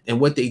police and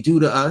what they do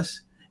to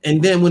us.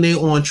 And then when they're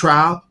on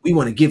trial, we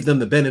want to give them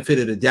the benefit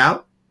of the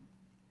doubt.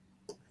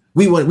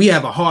 We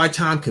have a hard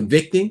time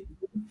convicting.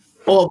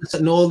 All of a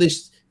sudden, all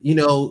this, you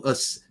know,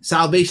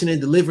 Salvation and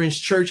Deliverance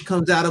Church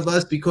comes out of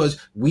us because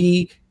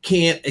we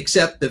can't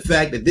accept the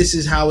fact that this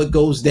is how it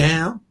goes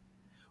down.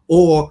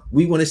 Or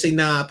we want to say,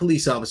 nah, a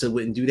police officer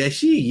wouldn't do that.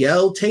 She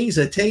yelled,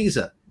 taser,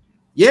 taser.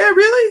 Yeah,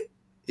 really?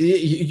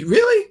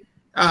 Really?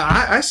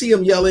 I see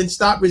him yelling,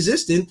 stop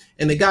resisting,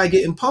 and the guy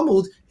getting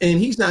pummeled, and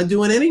he's not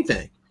doing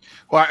anything.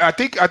 Well, I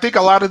think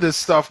a lot of this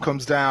stuff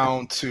comes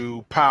down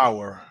to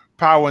power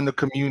in the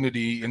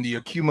community, and the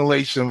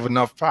accumulation of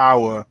enough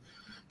power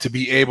to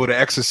be able to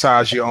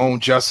exercise your own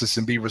justice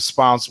and be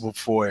responsible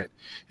for it.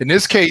 In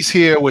this case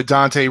here with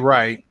Daunte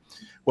Wright,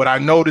 what I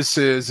notice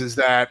is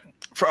that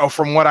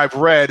from what I've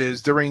read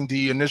is during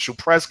the initial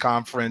press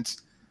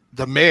conference,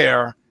 the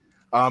mayor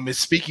is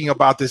speaking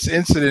about this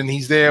incident.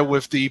 He's there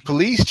with the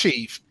police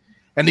chief,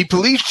 and the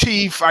police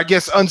chief, I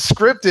guess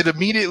unscripted,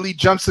 immediately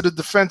jumps to the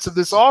defense of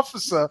this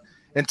officer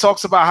and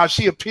talks about how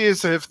she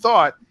appears to have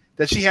thought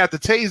that she had the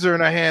taser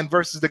in her hand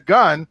versus the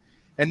gun.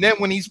 And then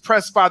when he's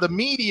pressed by the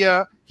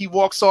media, he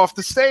walks off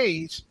the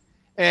stage,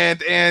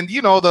 and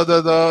you know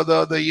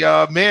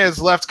the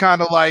mayor's left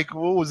kind of like,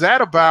 what was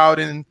that about?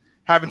 And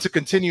having to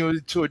continue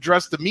to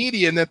address the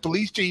media, and that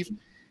police chief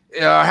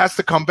has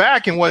to come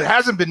back. And what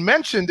hasn't been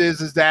mentioned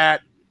is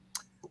that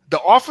the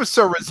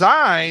officer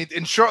resigned,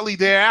 and shortly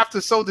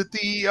thereafter, so did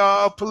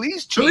the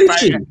police chief.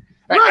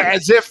 Right.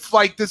 As if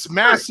like this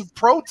massive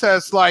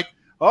protest, like,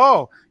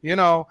 oh, if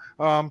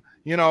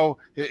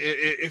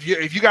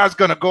you guys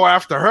gonna go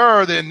after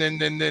her, then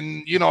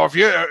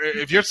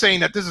if you're saying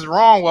that this is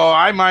wrong, well,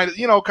 I might,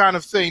 kind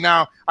of thing.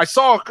 Now, I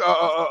saw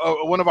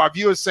one of our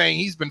viewers saying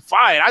he's been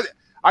fired.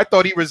 I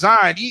thought he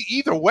resigned.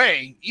 Either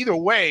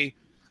way,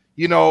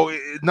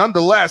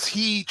 nonetheless,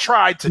 he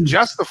tried to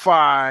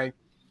justify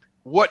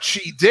what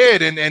she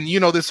did, and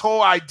this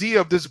whole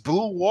idea of this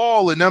blue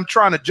wall and them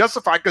trying to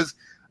justify, because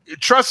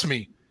trust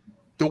me,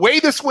 the way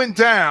this went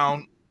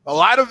down, a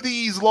lot of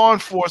these law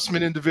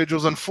enforcement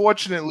individuals,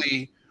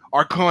 unfortunately,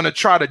 are going to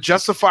try to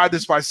justify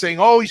this by saying,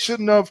 "Oh, he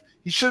shouldn't have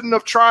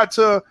tried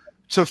to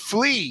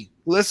flee."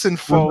 Listen,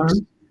 folks,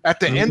 at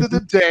the end of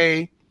the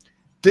day,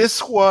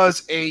 this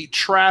was a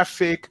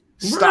traffic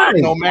stop,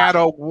 no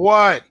matter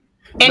what.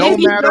 And no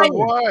matter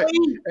what.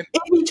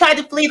 If he tried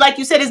to flee, like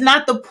you said, is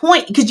not the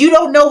point, because you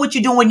don't know what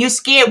you're doing when you're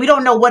scared. We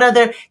don't know what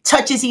other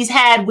touches he's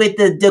had with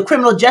the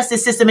criminal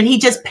justice system, and he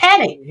just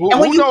panicked.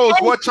 Who knows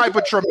what type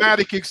of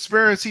traumatic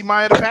experience he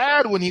might have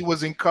had when he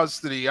was in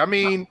custody? I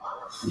mean,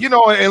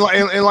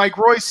 and like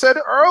Roy said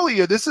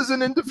earlier, this is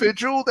an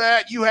individual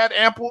that you had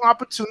ample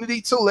opportunity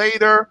to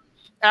later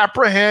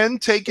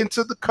apprehend, take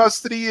into the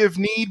custody if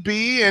need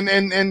be,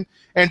 and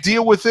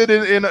deal with it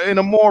in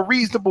a more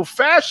reasonable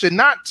fashion,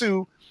 not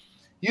to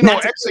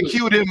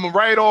execute him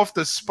right off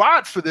the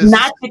spot for this.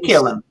 Not to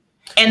kill him.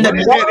 And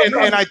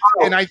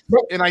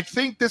I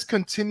think this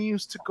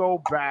continues to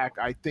go back.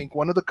 I think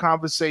one of the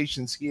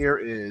conversations here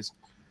is,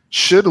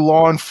 should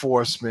law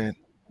enforcement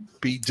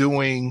be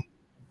doing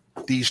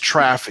these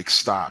traffic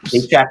stops?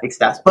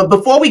 But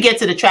before we get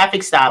to the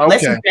traffic stop,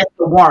 let's address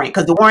the warrant,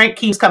 because the warrant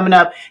keeps coming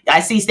up. I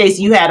see,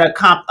 Stacey, you had a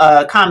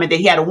comment that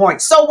he had a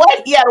warrant. So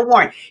what? He had a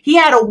warrant. He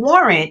had a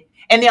warrant.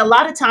 And there are a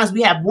lot of times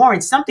we have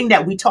warrants, something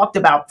that we talked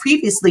about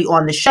previously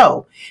on the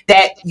show,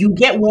 that you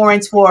get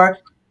warrants for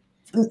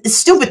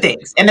stupid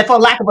things, and for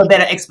lack of a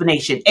better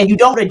explanation, and you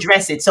don't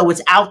address it, so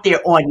it's out there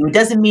on you. It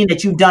doesn't mean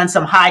that you've done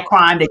some high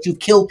crime, that you've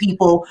killed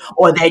people,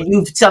 or that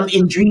you've some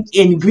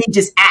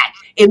egregious act.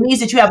 It means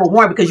that you have a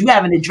warrant because you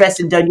haven't addressed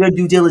and done your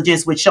due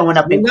diligence with showing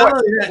up in court.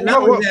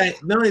 Not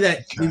only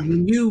that,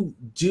 when you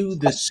do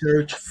the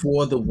search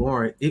for the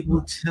warrant, it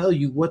will tell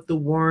you what the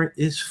warrant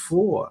is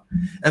for.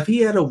 If he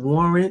had a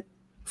warrant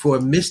for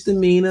a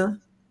misdemeanor,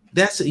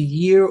 that's a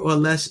year or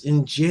less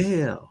in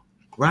jail,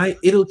 right?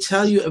 It'll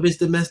tell you if it's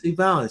domestic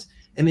violence.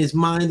 And it's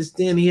my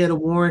understanding he had a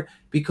warrant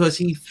because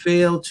he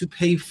failed to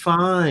pay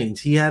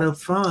fines. He had a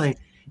fine.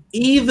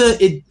 Either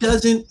it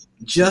doesn't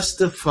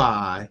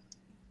justify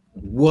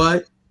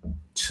what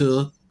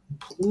took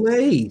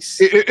place.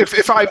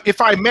 If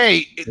I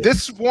may,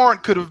 this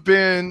warrant could have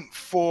been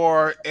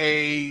for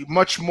a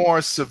much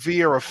more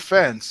severe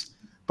offense.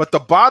 But the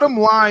bottom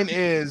line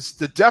is,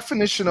 the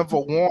definition of a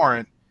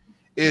warrant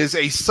is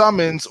a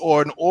summons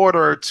or an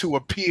order to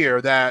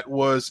appear that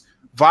was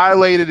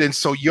violated, and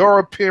so your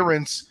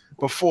appearance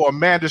before a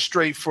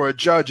magistrate for a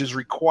judge is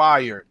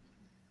required.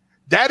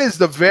 That is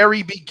the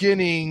very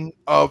beginning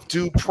of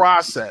due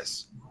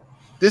process.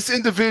 This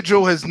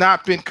individual has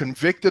not been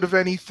convicted of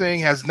anything,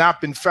 has not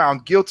been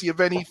found guilty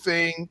of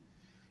anything,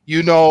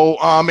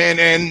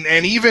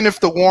 and even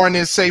if the warrant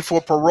is, say, for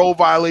parole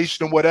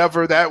violation or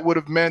whatever, that would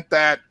have meant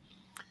that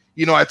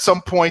at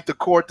some point the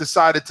court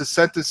decided to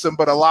sentence him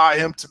but allow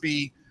him to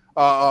be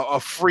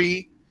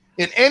free.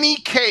 In any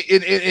case,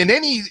 in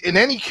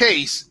any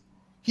case,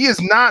 he is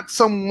not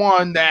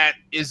someone that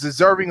is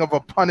deserving of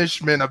a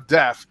punishment of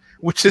death,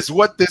 which is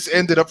what this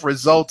ended up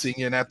resulting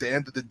in at the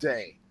end of the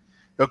day.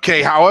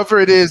 Okay, however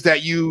it is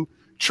that you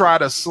try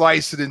to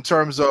slice it in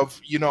terms of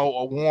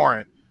a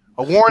warrant.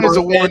 A warrant is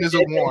a warrant is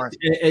a warrant.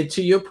 And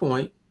to your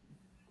point,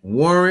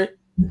 warrant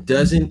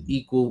doesn't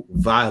equal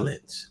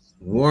violence.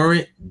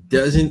 Warrant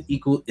doesn't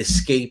equal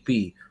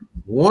escapee.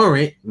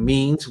 Warrant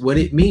means what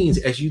it means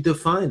as you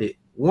defined it.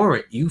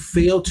 Warrant, you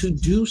failed to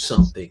do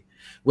something.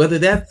 Whether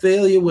that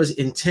failure was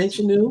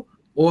intentional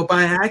or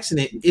by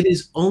accident, it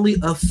is only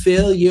a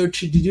failure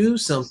to do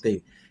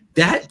something.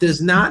 That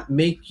does not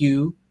make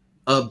you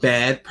a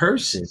bad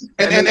person.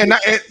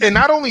 And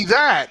not only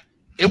that,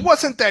 it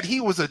wasn't that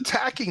he was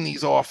attacking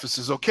these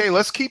officers. Okay,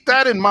 let's keep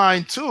that in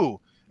mind too.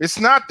 It's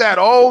not that,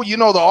 the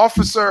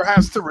officer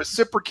has to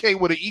reciprocate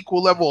with an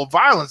equal level of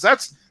violence.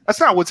 That's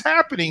not what's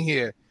happening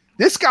here.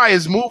 This guy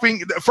is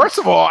moving. First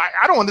of all,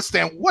 I don't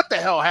understand what the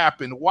hell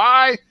happened.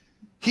 Why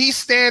he's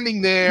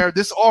standing there,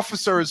 this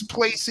officer is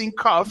placing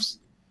cuffs,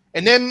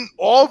 and then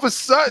all of a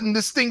sudden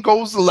this thing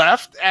goes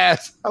left,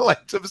 as I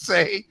like to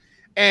say,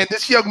 and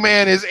this young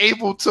man is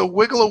able to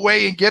wiggle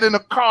away and get in a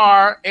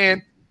car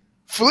and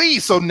flee.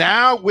 So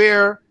now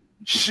we're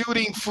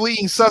shooting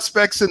fleeing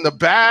suspects in the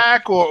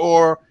back,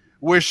 or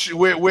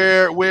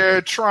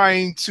we're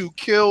trying to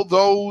kill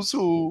those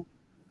who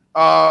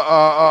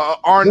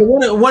aren't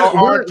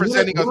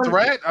presenting a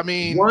threat. I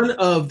mean, one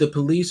of the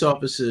police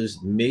officers'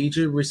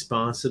 major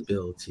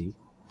responsibility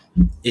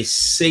is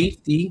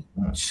safety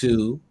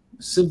to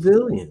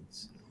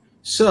civilians.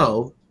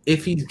 So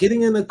if he's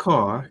getting in a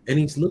car and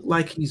he's looked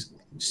like he's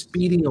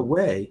speeding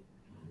away,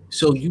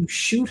 so you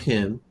shoot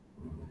him,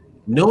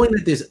 knowing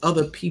that there's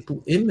other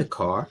people in the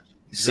car.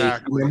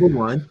 Exactly. Safety, number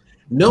one.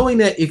 Knowing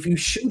that if you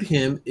shoot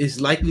him,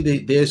 it's likely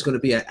that there's going to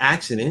be an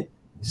accident.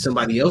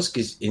 Somebody else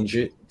gets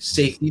injured.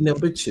 Safety,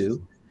 number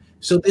two.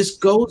 So this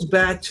goes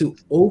back to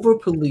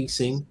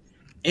over-policing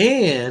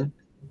and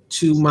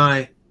to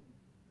my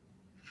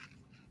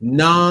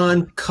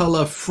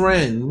non-color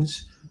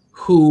friends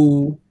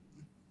who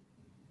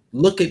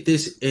look at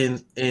this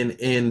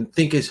and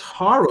think it's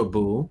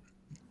horrible.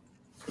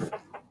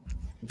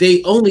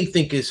 They only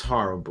think it's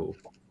horrible.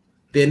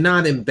 They're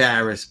not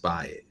embarrassed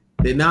by it.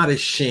 They're not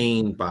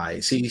ashamed by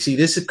it. See,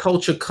 this is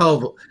culture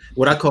cover.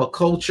 What I call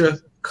culture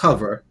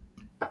cover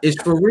is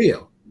for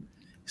real.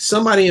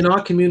 Somebody in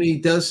our community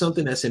does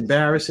something that's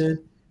embarrassing,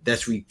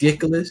 that's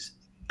ridiculous.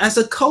 As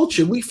a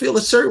culture, we feel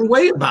a certain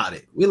way about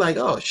it. We're like,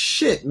 oh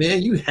shit,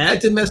 man, you had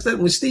to mess up.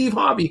 When Steve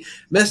Harvey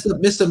messed up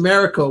Miss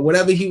America or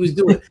whatever he was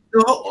doing,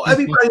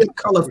 everybody of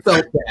color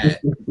felt bad.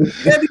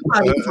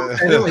 Everybody felt bad.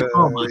 They're like,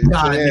 oh my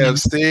God, damn, man.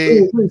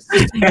 Steve.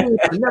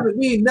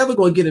 We ain't never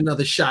gonna get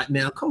another shot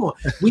now. Come on.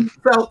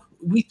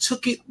 We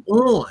took it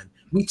on.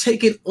 We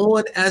take it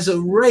on as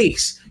a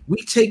race.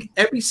 We take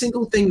every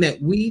single thing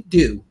that we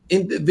do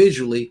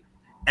individually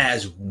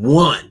as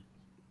one.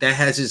 That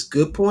has its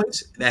good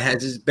points, that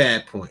has its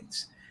bad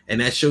points.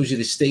 And that shows you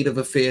the state of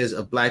affairs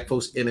of Black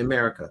folks in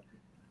America.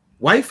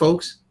 White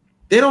folks,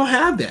 they don't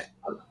have that.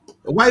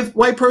 A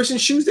white person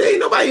shoots, there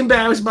ain't nobody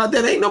embarrassed about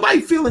that. Ain't nobody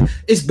feeling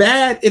it's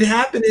bad. It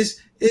happened,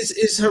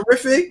 it's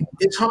horrific,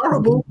 it's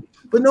horrible,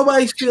 but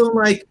nobody's feeling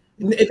like,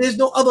 there's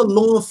no other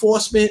law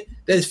enforcement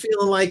that's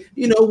feeling like,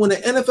 when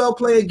an NFL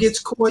player gets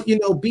caught,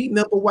 beating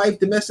up a wife,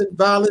 domestic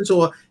violence,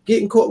 or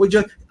getting caught with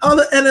drugs,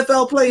 other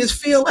NFL players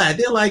feel that.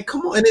 They're like,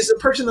 come on. And as a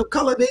person of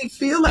color, they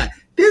feel that.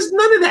 There's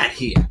none of that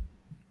here.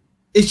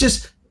 It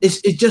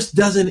just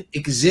doesn't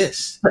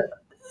exist.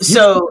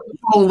 So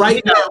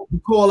right now,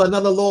 you call a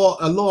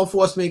law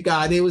enforcement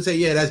guy, they would say,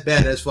 yeah, that's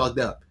bad, that's fucked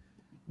up.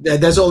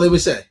 That's all they would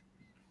say.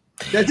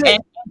 That's it.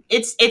 And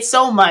it's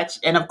so much,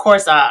 and of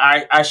course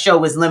our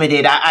show is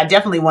limited. I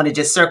definitely want to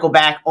just circle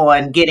back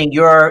on getting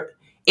your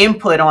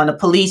input on the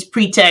police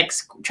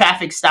pretext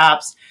traffic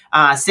stops,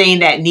 saying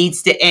that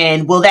needs to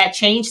end. Will that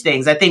change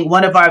things? I think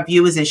one of our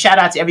viewers, and shout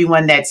out to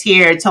everyone that's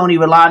here. Tony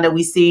Rolanda,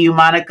 we see you.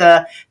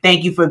 Monica,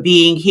 thank you for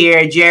being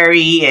here.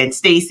 Jerry and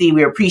Stacy,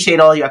 we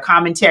appreciate all your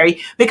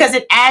commentary because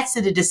it adds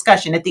to the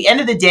discussion. At the end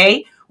of the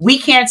day, we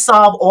can't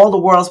solve all the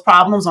world's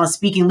problems on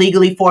Speaking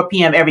Legally 4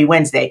 p.m. every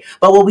Wednesday.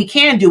 But what we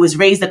can do is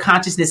raise the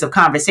consciousness of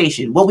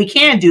conversation. What we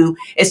can do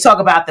is talk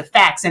about the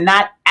facts and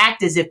not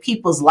act as if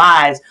people's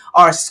lives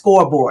are a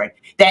scoreboard,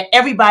 that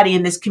everybody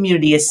in this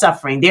community is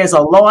suffering. There's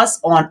a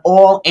loss on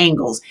all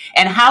angles.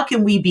 And how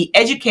can we be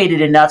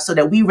educated enough so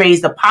that we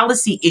raise the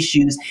policy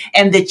issues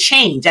and the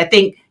change? I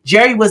think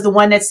Jerry was the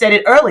one that said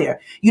it earlier.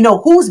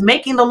 Who's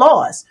making the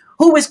laws?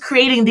 Who is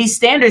creating these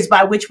standards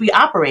by which we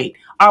operate?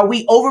 Are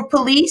we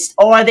over-policed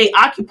or are they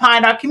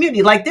occupying our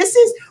community? Like, this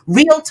is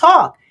real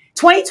talk.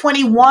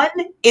 2021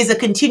 is a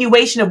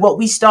continuation of what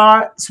we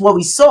saw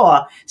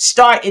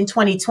start in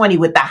 2020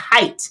 with the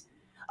height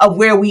of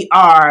where we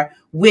are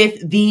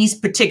with these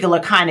particular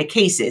kind of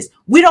cases.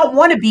 We don't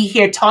want to be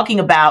here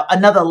talking about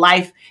another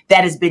life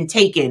that has been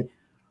taken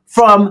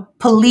from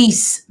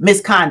police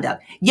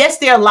misconduct. Yes,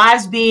 there are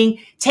lives being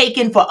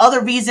taken for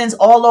other reasons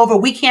all over.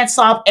 We can't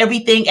solve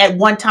everything at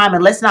one time,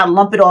 and let's not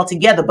lump it all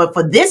together. But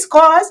for this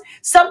cause,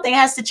 something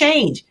has to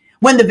change.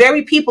 When the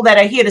very people that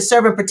are here to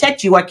serve and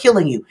protect you are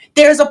killing you,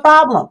 there's a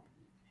problem.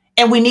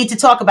 And we need to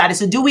talk about it.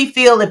 So do we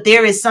feel if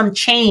there is some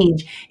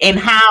change in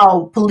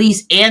how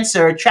police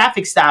answer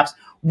traffic stops,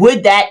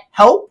 would that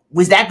help?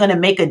 Was that going to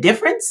make a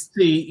difference?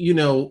 See,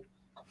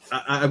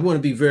 I want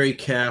to be very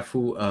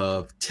careful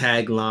of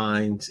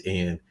taglines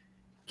and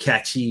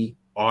catchy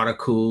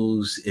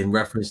articles in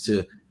reference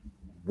to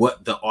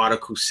what the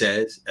article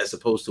says as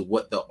opposed to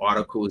what the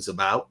article is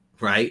about,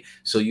 right?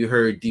 So you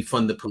heard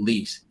defund the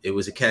police. It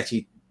was a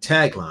catchy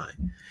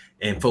tagline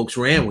and folks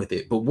ran with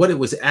it. But what it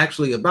was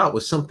actually about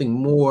was something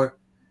more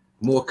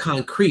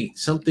concrete,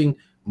 something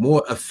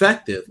more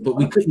effective, but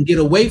we couldn't get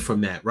away from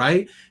that,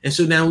 right? And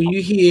so now when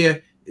you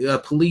hear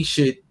police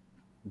should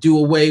do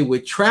away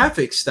with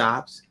traffic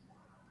stops,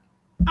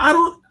 I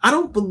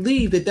don't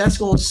believe that that's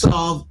going to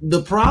solve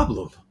the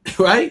problem,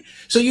 right?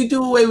 So you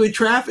do away with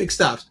traffic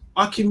stops.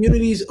 Our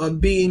communities are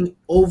being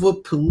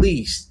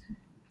over-policed.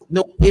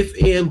 No ifs,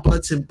 ands,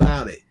 buts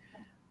about it.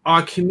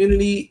 Our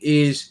community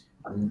is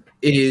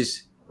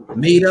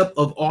made up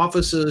of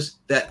officers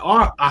that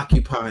are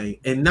occupying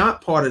and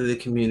not part of the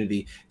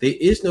community. There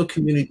is no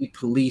community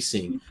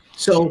policing.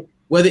 So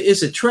whether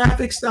it's a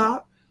traffic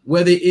stop,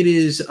 whether it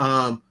is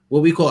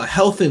what we call a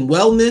health and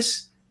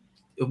wellness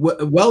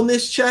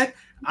check,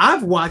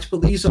 I've watched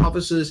police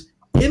officers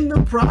in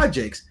the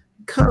projects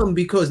come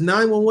because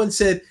 911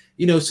 said,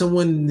 you know,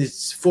 someone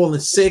is falling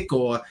sick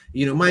or,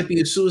 you know, might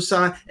be a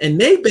suicide, and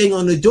they bang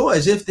on the door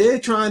as if they're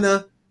trying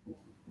to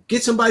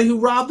get somebody who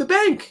robbed the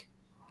bank.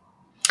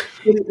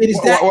 It is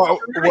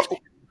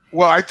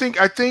well, I think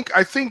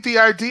the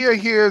idea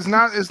here is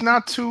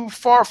not too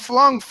far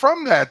flung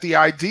from that. The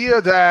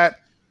idea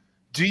that,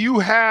 do you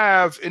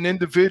have an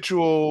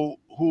individual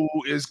who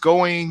is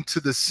going to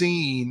the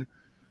scene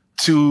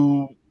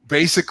to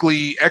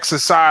basically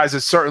exercise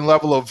a certain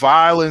level of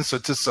violence or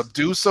to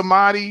subdue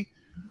somebody,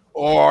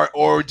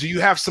 or do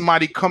you have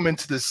somebody come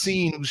into the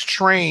scene who's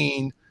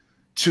trained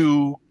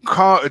to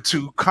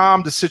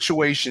calm the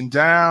situation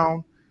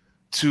down,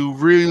 to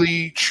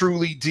really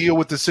truly deal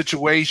with the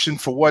situation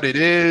for what it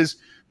is,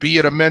 be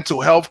it a mental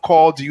health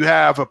call? Do you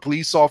have a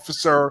police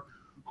officer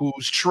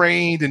who's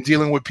trained in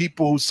dealing with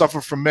people who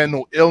suffer from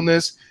mental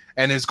illness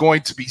and is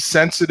going to be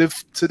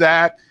sensitive to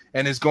that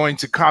and is going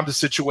to calm the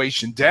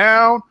situation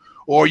down?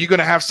 Or are you going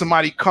to have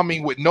somebody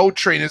coming with no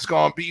training that's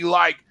going to be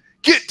like,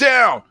 get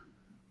down,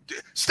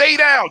 stay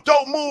down,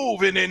 don't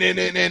move, and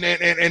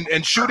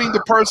shooting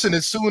the person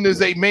as soon as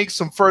they make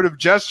some furtive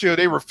gesture,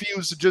 they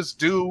refuse to just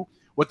do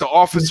what the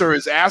officer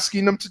is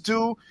asking them to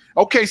do?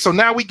 Okay, so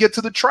now we get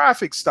to the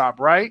traffic stop,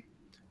 right?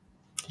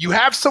 You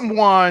have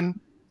someone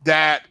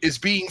that is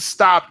being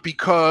stopped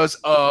because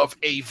of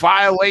a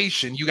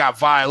violation. You got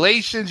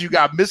violations, you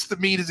got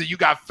misdemeanors, and you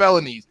got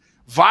felonies.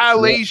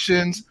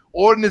 Violations,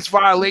 ordinance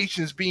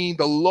violations being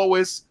the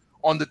lowest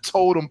on the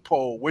totem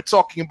pole. We're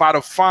talking about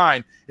a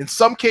fine. In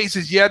some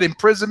cases, yet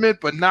imprisonment,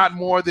 but not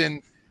more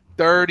than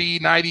 30,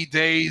 90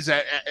 days,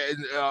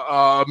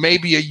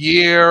 maybe a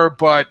year.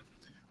 But,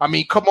 I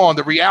mean, come on.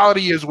 The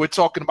reality is we're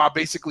talking about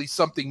basically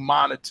something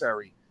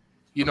monetary,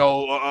 you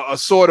know, a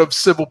sort of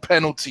civil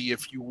penalty,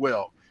 if you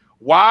will.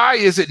 Why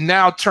is it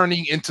now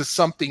turning into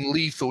something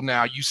lethal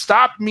now? You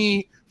stopped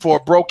me for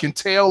a broken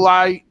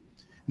taillight.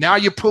 Now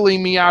you're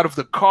pulling me out of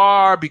the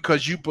car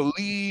because you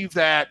believe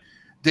that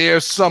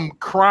there's some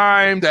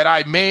crime that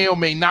I may or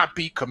may not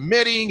be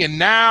committing, and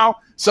now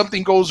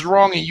something goes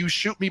wrong and you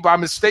shoot me by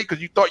mistake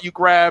because you thought you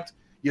grabbed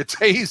your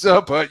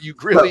taser, but you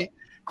really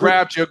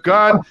grabbed your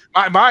gun.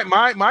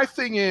 My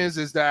thing is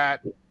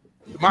that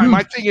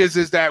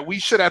we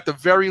should at the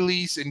very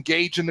least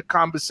engage in the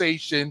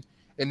conversation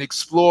and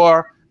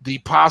explore the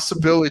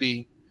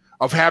possibility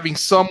of having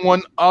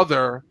someone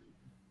other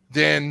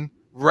than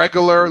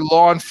regular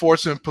law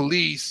enforcement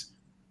police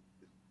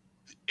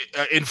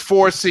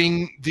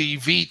enforcing the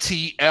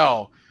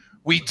VTL.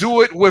 We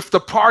do it with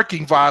the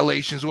parking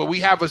violations, where we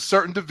have a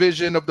certain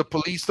division of the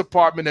police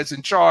department that's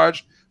in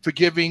charge for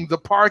giving the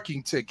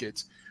parking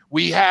tickets.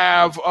 We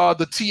have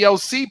the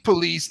TLC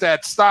police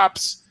that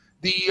stops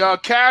the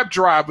cab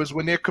drivers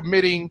when they're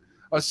committing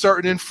a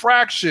certain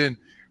infraction.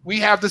 We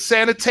have the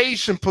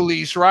sanitation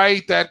police,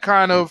 right, that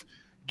kind of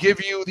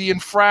give you the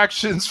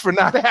infractions for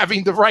not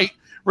having the right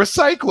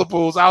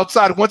recyclables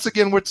outside. Once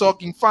again, we're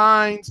talking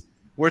fines,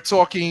 we're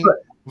talking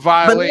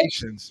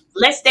violations.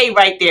 Let's stay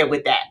right there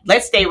with that.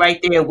 Let's stay right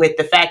there with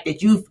the fact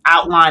that you've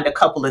outlined a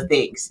couple of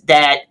things,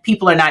 that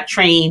people are not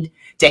trained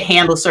to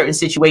handle certain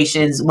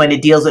situations when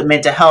it deals with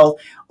mental health,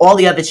 all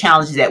the other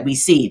challenges that we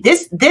see.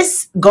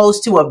 This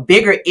goes to a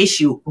bigger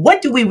issue.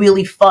 What do we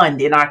really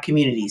fund in our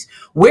communities?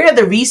 Where are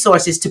the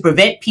resources to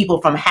prevent people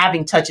from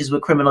having touches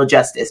with criminal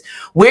justice?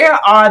 Where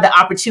are the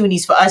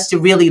opportunities for us to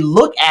really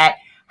look at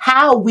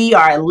how we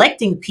are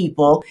electing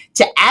people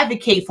to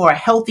advocate for a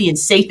healthy and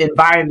safe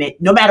environment,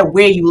 no matter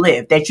where you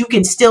live, that you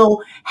can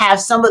still have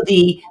some of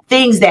the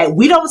things that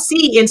we don't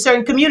see in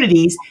certain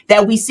communities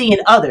that we see in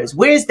others?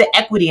 Where's the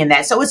equity in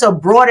that? So it's a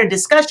broader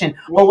discussion.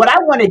 But what I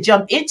want to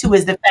jump into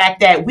is the fact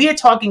that we are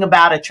talking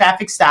about a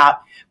traffic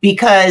stop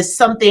because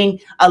something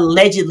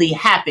allegedly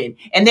happened.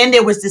 And then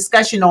there was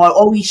discussion on,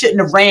 oh, he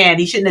shouldn't have ran,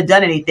 he shouldn't have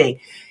done anything.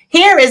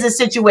 Here is a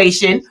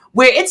situation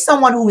where it's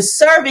someone who is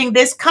serving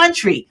this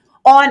country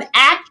on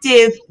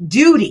active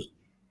duty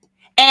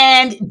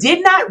and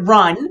did not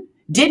run,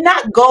 did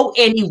not go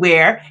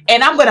anywhere.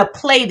 And I'm going to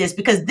play this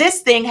because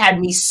this thing had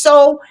me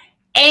so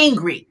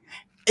angry.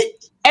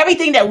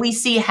 Everything that we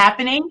see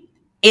happening,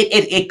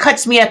 it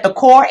cuts me at the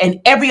core, and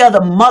every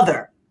other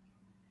mother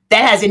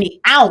that has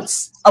any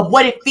ounce of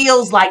what it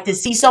feels like to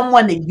see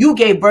someone that you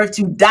gave birth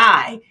to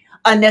die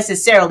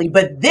unnecessarily.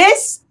 But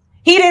this,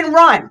 he didn't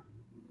run.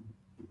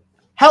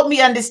 Help me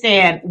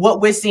understand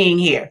what we're seeing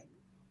here.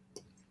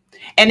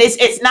 And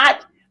it's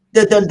not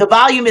the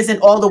volume isn't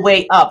all the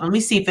way up. Let me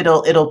see if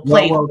it'll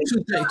play. Well,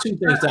 two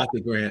things, Dr.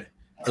 Grant.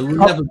 And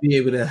we'll never be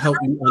able to help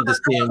you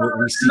understand what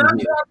we see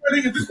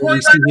here. What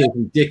we see here is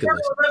ridiculous.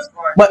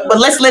 But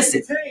let's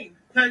listen.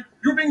 Okay,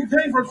 you're being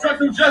detained for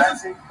obstructing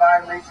justice.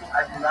 Violation.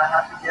 I do not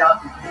have to get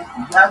out the vehicle.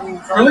 You haven't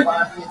even told Really? me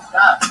I'm being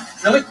stopped.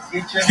 Really?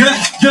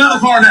 Get out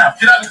of the car now.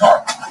 Get out of the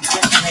car.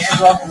 your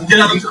hands off me. Get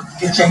out of the car.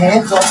 Get your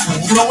hands off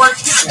me. You know what?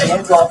 Get your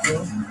hands off me.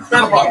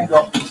 Not a problem. Hands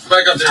off me.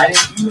 Back up I there.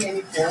 didn't do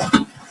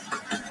anything.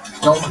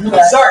 Don't do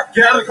that. Sir,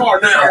 get out of the car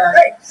now.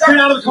 Hey, sir. Get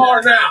out of the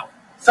car now.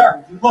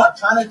 Sir, look, I'm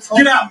trying to talk.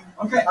 Get out.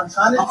 Okay, I'm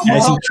trying to talk.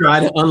 As he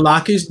tried to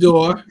unlock his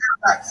door,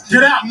 Relax.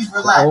 Get out. Please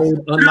relax.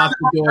 unlock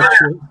the door.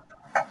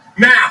 You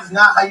Now. This is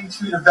not how you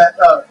treat a vet.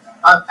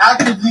 I'm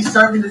actively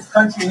serving this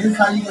country, and this is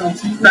how you're gonna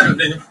treat Back up,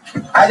 me. Daniel.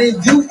 I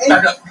didn't do Back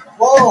anything. up.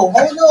 Whoa, hold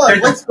on.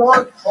 Take What's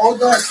going?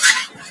 Hold on.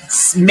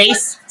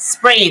 Mace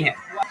spraying him.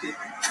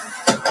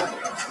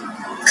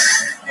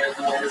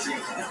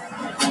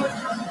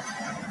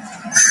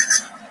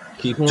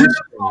 Keep on. Get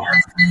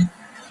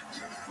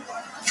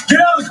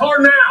out of the car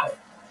now.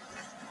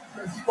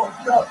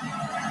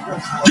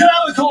 Get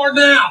out of the car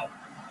now.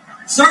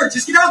 Sir,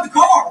 just get out of the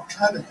car.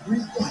 Get out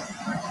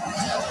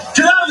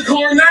of the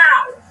car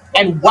now.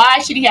 And why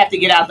should he have to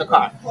get out the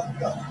car?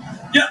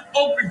 Get out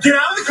of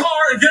the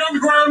car and get on the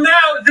ground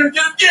now. You're going to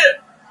get him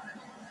get.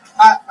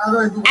 I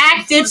don't do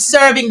Active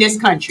serving this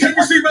country Take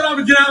your seatbelt off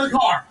and get out of the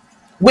car.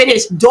 with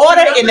his daughter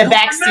Get out in of the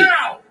car back seat.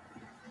 now.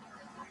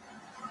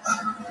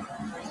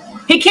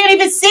 He can't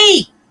even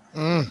see.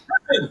 Listen,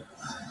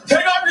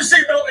 take off your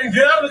seatbelt and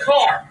get out of the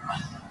car.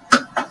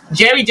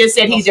 Jerry just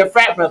said he's your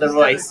frat brother,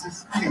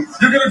 Royce.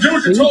 You're going to do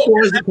what Can you're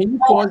you, told. can you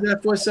pause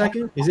that for a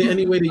second? Is there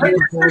any way that you Take can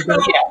your pause that? seatbelt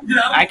off and get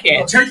out of the I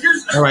can't. Take your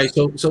All right,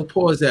 so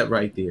pause that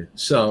right there.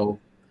 So,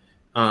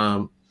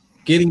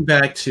 getting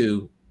back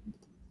to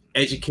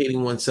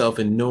educating oneself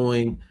and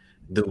knowing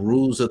the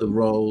rules of the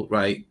road,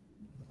 right?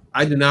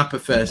 I do not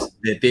profess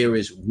that there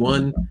is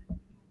one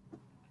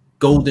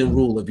golden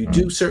rule. If you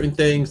do certain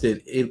things,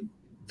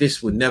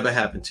 this would never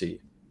happen to you.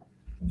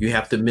 You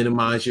have to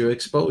minimize your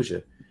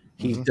exposure.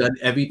 He's done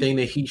everything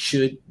that he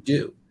should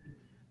do,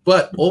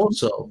 but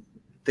also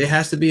there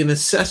has to be an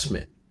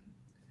assessment.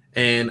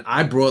 And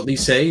I broadly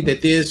say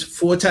that there's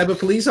 4 types of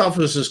police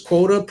officers: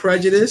 quota,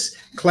 prejudice,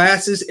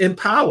 classes, and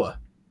power.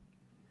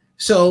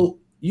 So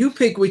you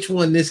pick which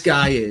one this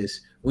guy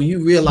is when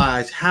you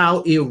realize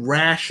how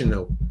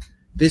irrational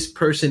this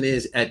person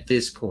is at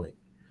this point.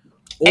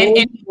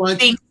 He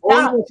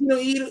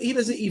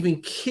doesn't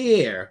even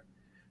care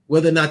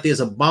whether or not there's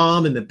a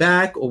bomb in the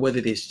back or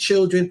whether there's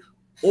children.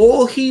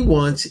 All he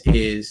wants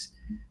is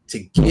to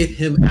get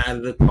him out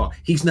of the car.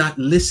 He's not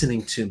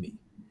listening to me.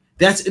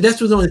 That's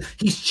what's on.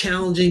 He's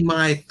challenging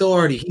my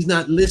authority. He's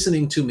not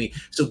listening to me.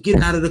 So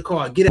get out of the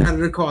car. Get out of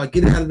the car.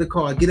 Get out of the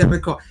car. Get out of the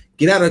car.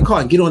 Get out of the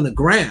car and get on the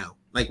ground.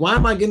 Like, why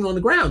am I getting on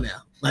the ground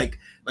now? Like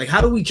how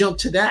do we jump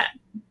to that?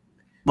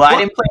 Well, I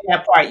didn't play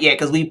that part yet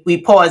because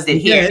we paused it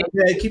here.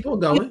 Yeah, keep on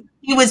going.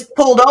 He was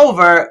pulled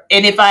over,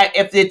 and if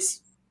it's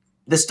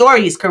the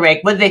story is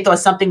correct, whether they thought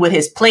something with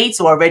his plates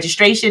or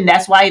registration,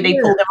 that's why they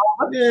pulled him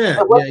over. Yeah,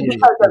 It wasn't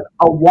because of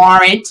a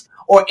warrant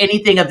or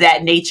anything of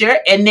that nature.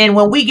 And then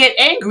when we get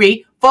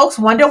angry, folks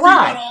wonder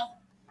why.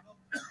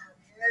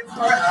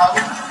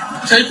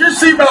 Take your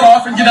seatbelt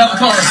off and get out of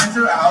the car. Hands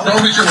are out.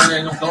 Don't reach in there,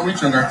 Daniel. Don't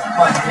reach in there.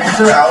 My hands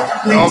are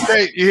out. Please.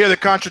 Okay, you hear the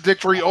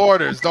contradictory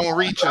orders. Don't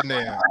reach in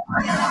there.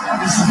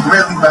 This is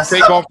really messed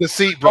Take up. off the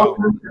seatbelt.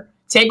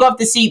 Take off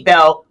the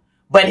seatbelt,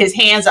 but his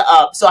hands are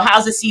up. So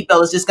how's the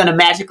seatbelt? Is just going to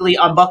magically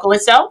unbuckle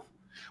itself?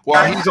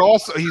 Well, he's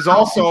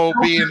also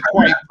being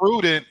quite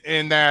prudent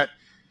in that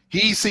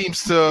he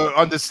seems to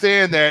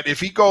understand that if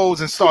he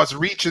goes and starts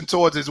reaching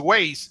towards his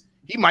waist,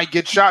 he might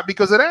get shot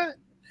because of that.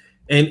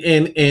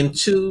 And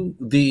to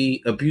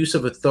the abuse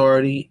of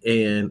authority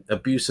and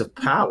abuse of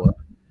power.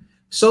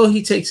 So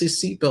he takes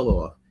his seatbelt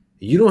off.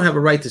 You don't have a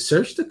right to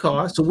search the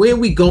car. So where are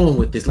we going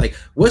with this? Like,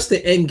 what's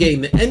the end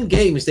game? The end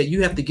game is that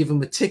you have to give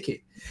him a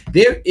ticket.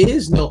 There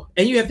is no,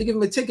 and you have to give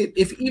him a ticket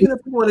even if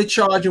you want to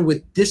charge him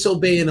with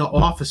disobeying an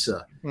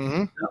officer,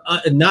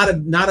 not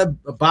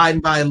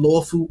abiding by a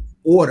lawful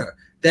order.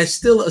 That's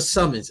still a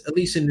summons, at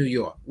least in New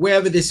York.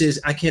 Wherever this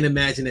is, I can't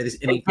imagine that it's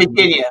anything.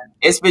 Virginia.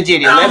 It's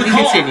Virginia. Let me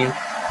continue.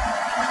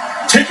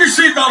 Take your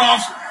seatbelt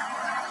off.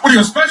 What are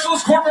you, a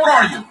specialist, corporal?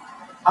 What are you?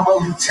 I'm a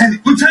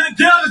lieutenant. Lieutenant,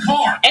 get out of the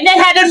car. And then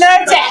had the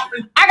nerve to,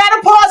 I got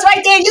to pause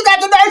right there. You got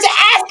the nerve to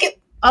ask him.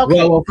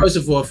 Okay. Well, first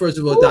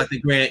of all, Dr.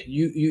 Grant,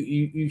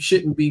 you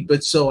shouldn't be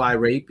but so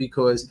irate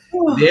because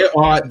there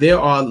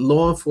are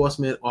law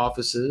enforcement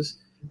officers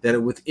that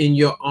are within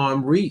your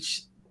arm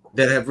reach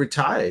that have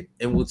retired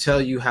and will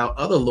tell you how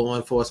other law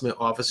enforcement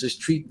officers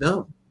treat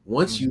them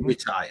once you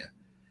retire.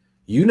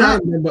 You're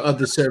not a member of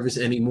the service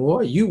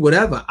anymore. You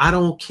whatever. I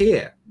don't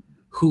care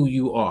who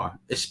you are,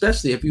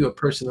 especially if you're a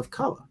person of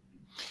color.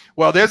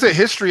 Well, there's a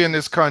history in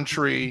this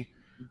country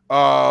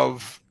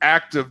of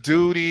active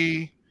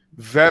duty,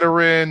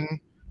 veteran,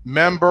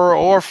 member,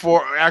 or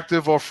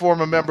active or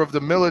former member of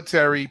the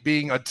military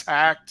being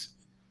attacked,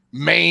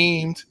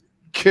 maimed,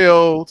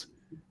 killed,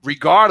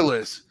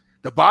 regardless.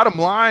 The bottom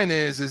line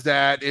is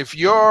that if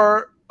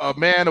you're a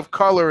man of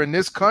color in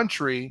this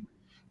country,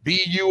 be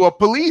you a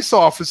police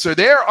officer,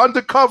 they're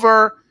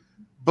undercover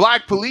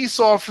black police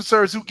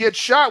officers who get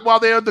shot while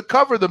they're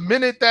undercover the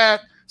minute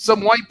that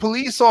some white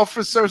police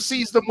officer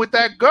sees them with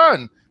that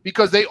gun,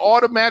 because they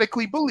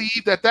automatically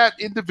believe that that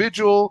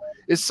individual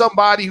is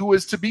somebody who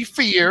is to be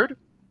feared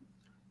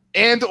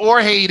and or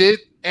hated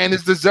and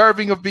is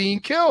deserving of being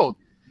killed.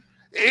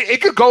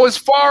 It could go as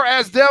far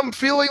as them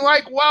feeling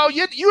like, well,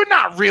 you're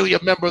not really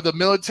a member of the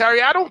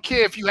military. I don't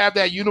care if you have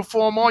that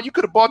uniform on. You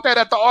could have bought that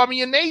at the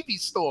Army and Navy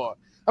store.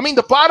 I mean,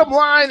 the bottom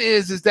line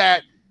is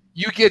that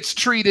you get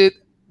treated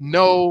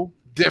no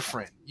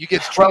different. You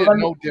get treated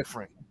no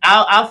different.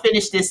 I'll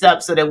finish this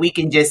up so that we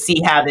can just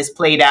see how this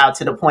played out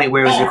to the point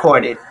where it was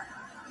recorded.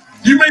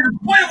 You made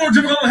it way more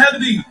difficult than it had to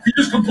be. You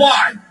just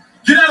complied.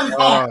 Get out of the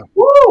car.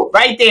 Woo!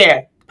 Right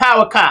there.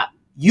 Power cop.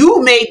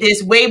 You made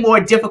this way more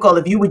difficult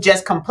if you would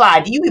just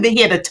comply. Do you even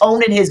hear the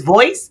tone in his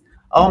voice?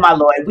 Oh my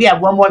Lord. We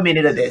have 1 more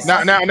minute of this.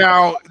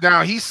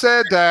 Now he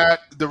said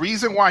that the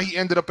reason why he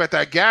ended up at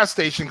that gas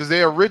station, because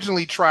they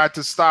originally tried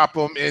to stop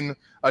him in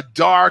a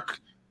dark,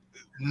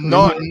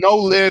 no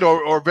lit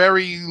or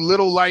very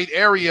little light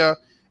area,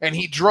 and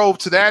he drove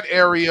to that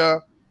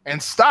area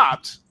and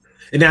stopped.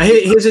 And now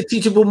here's a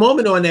teachable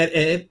moment on that,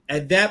 Ed.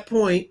 At that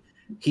point,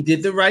 he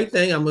did the right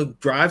thing. I'm gonna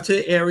drive to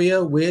the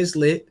area where it's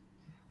lit.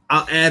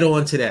 I'll add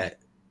on to that.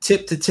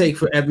 Tip to take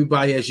for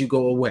everybody as you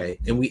go away,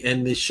 and we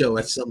end this show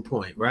at some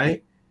point,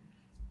 right?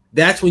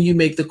 That's when you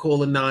make the call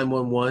to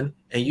 911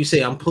 and you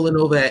say, I'm pulling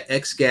over at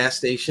X gas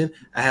station.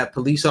 I have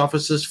police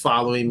officers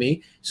following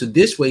me. So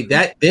this way,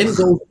 that then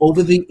goes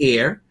over the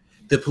air.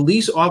 The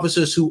police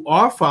officers who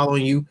are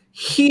following you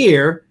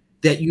hear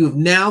that you have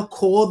now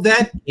called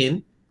that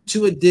in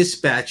to a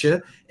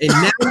dispatcher, and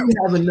now you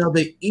have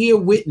another ear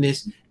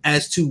witness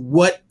as to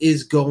what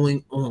is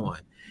going on.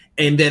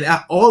 And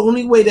that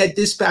only way that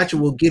dispatcher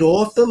will get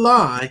off the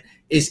line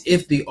is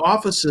if the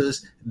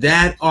officers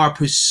that are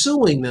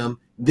pursuing them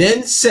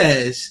then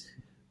says,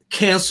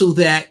 cancel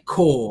that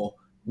call.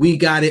 We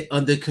got it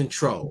under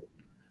control.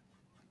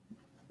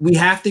 We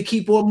have to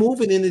keep on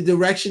moving in the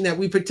direction that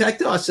we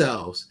protect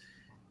ourselves.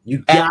 You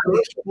got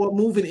to keep on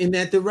moving in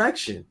that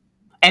direction.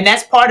 And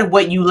that's part of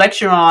what you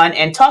lecture on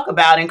and talk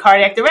about in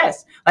cardiac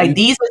arrest. Like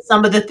these are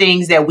some of the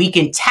things that we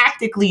can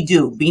tactically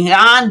do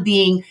beyond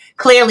being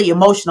clearly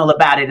emotional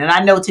about it. And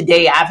I know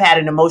today I've had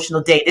an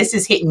emotional day. This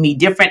is hitting me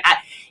different.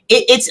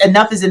 It's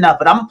enough is enough,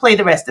 but I'm going to play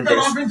the rest of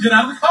this. Get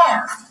out of the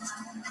car.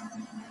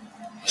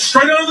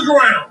 Straight on the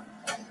ground.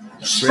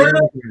 Straight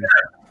on the ground.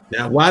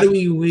 Now, why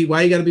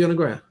you got to be on the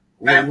ground?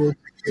 Down.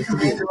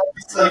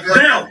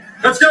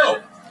 Let's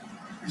go.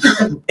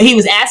 He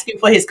was asking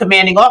for his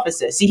commanding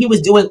officer. See, he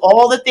was doing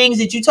all the things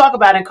that you talk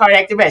about in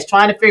cardiac arrest,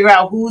 trying to figure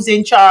out who's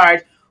in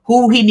charge,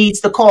 who he needs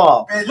to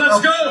call. Let's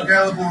go. Get on the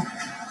ground.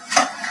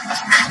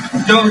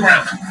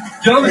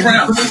 Get on the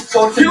ground.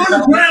 Get on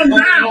the ground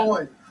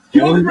now.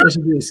 The only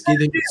person who is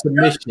getting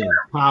submission,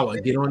 power,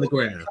 get on the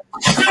ground.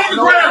 Get on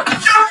the ground. Get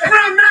on the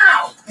ground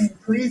now.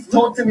 Please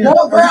talk to me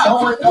about what's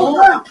going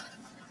on.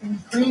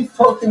 Please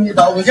talk to me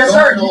about what's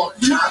going on.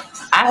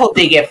 I hope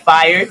they get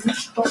fired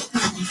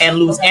and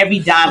lose every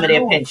dime of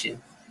their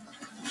pension.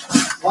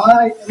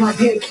 Why am I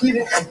getting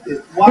treated like this?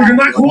 Why? You're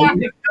not cooperating.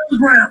 Get on the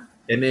ground.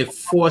 And they're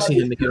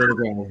forcing him to get on the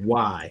ground.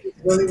 Why? It's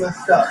really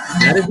messed up.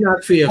 That is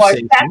not fear of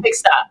safety. Traffic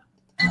stop.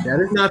 That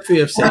is not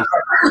fear of safety.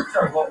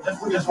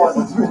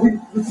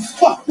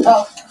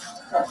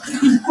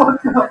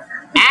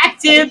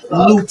 Active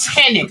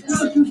lieutenant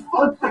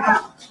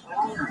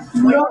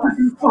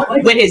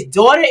with his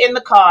daughter in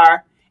the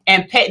car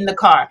and petting the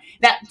car.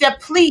 Now,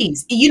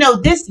 please,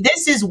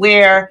 this is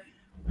where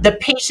the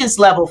patience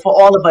level for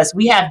all of us,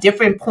 we have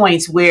different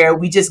points where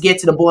we just get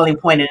to the boiling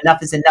point and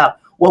enough is enough.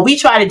 What we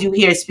try to do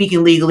here,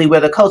 Speaking Legally, where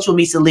the cultural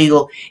meets the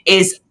legal,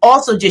 is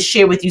also just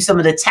share with you some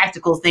of the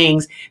tactical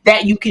things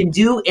that you can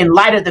do in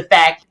light of the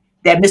fact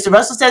that Mr.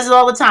 Russell says it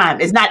all the time.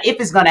 It's not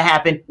if it's going to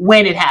happen,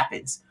 when it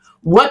happens.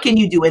 What can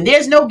you do? And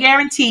there's no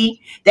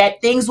guarantee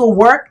that things will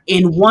work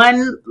in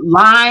one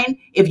line.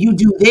 If you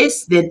do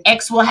this, then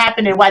X will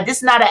happen and Y. This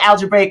is not an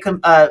algebraic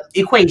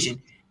equation.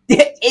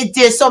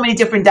 There's so many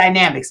different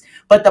dynamics.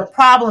 But the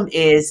problem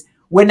is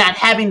we're not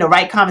having the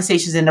right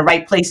conversations in the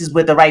right places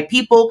with the right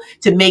people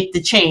to make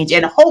the change.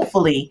 And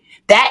hopefully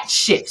that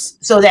shifts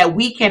so that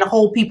we can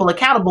hold people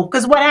accountable.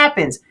 Because what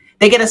happens?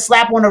 They get a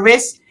slap on the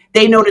wrist.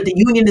 They know that the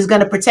union is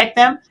going to protect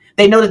them.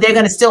 They know that they're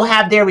going to still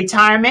have their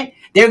retirement.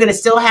 They're going to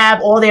still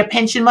have all their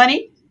pension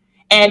money.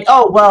 And,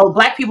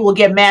 Black people will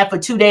get mad for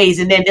 2 days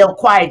and then they'll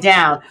quiet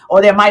down.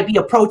 Or there might be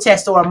a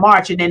protest or a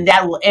march and then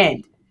that will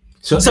end.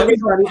 So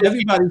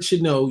everybody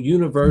should know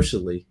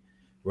universally,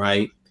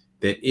 right,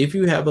 that if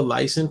you have a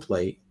license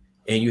plate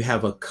and you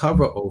have a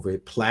cover over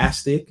it,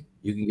 plastic,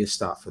 you can get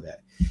stopped for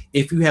that.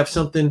 If you have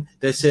something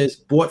that says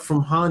bought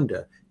from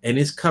Honda and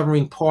it's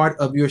covering part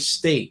of your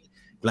state,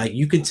 like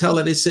you can tell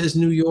that it says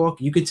New York,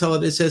 you can tell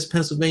that it says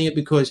Pennsylvania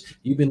because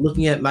you've been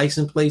looking at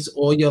license plates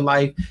all your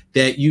life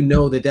that you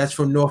know that that's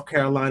from North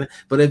Carolina.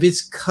 But if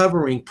it's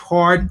covering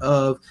part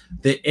of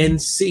the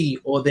NC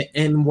or the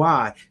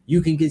NY,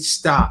 you can get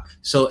stopped.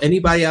 So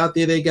anybody out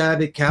there that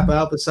got it, Kappa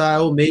Alpha Psi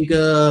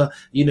Omega,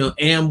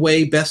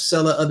 Amway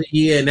bestseller of the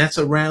year, and that's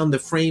around the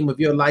frame of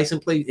your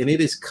license plate, and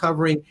it is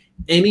covering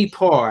any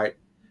part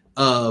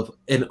of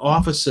an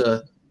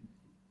officer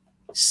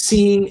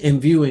seeing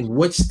and viewing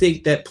what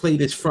state that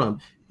plate is from,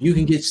 you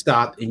can get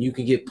stopped and you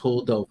can get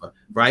pulled over.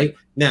 Right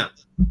now,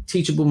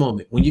 teachable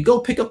moment. When you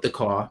go pick up the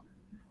car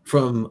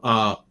from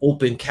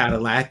open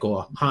Cadillac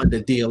or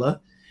Honda dealer,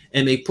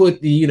 and they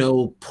put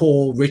the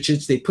Paul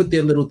Richards, they put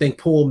their little thing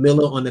Paul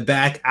Miller on the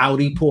back,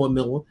 Audi Paul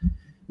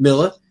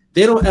Miller.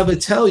 They don't ever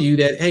tell you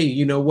that, hey,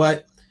 you know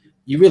what?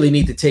 you really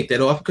need to take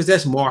that off because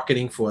that's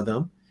marketing for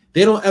them.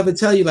 They don't ever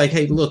tell you like,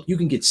 hey, look, you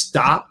can get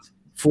stopped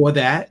for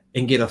that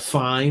and get a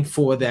fine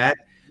for that.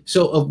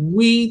 So if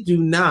we do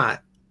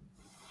not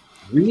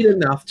read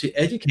enough to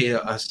educate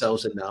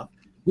ourselves enough,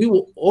 we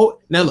will.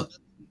 Now look,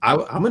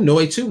 I'm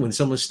annoyed too when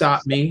someone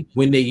stopped me,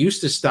 when they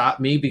used to stop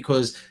me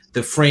because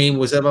the frame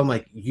was up. I'm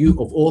like, you,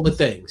 of all the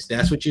things,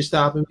 that's what you're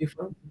stopping me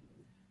from?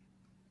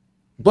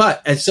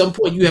 But at some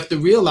point you have to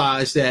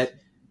realize that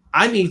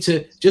I need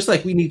to, just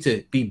like we need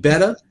to be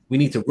better, we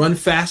need to run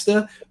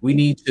faster, we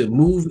need to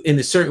move in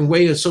a certain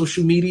way of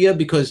social media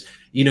because,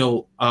 you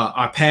know,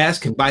 our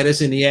past can bite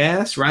us in the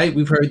ass, right?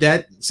 We've heard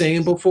that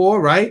saying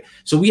before, right?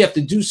 So we have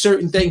to do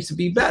certain things to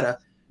be better.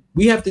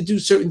 We have to do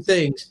certain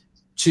things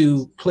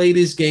to play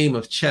this game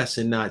of chess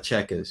and not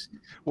checkers.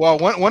 Well,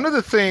 one of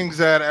the things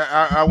that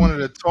I wanted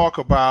to talk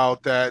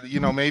about that, you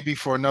know, maybe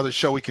for another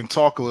show we can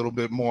talk a little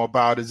bit more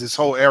about is this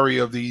whole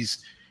area of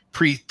these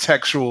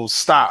pretextual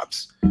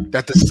stops,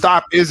 that the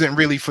stop isn't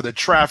really for the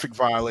traffic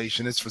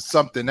violation, it's for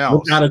something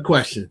else. Not a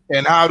question.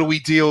 And how do we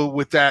deal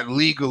with that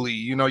legally?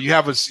 You know, you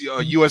have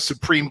a U.S.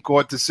 Supreme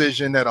Court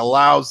decision that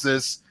allows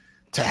this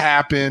to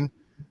happen.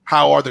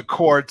 How are the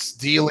courts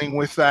dealing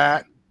with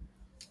that?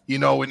 You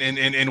know,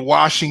 in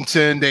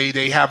Washington,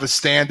 they have a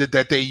standard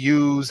that they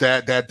use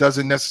that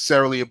doesn't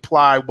necessarily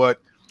apply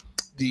what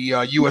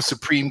the U.S.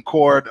 Supreme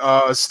Court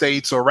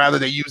states, or rather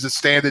they use a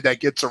standard that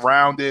gets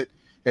around it.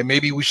 And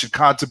maybe we should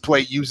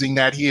contemplate using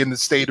that here in the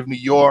state of New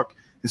York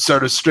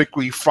instead of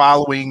strictly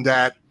following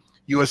that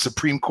U.S.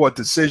 Supreme Court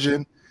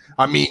decision.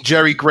 I mean,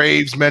 Jerry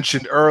Graves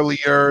mentioned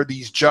earlier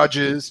these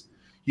judges,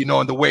 you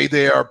know, and the way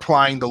they are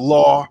applying the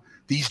law.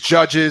 These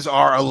judges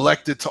are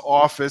elected to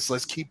office.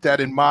 Let's keep that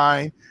in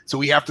mind. So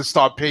we have to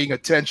start paying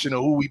attention to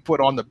who we put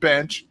on the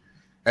bench,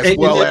 as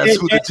well as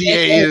who the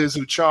DA is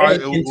who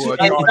charges. And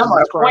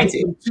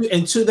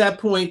to that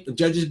point, the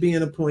judges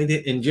being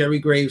appointed and Jerry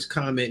Graves'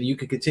 comment, and you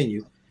can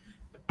continue,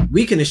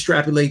 we can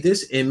extrapolate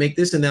this and make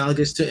this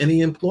analogous to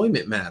any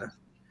employment matter.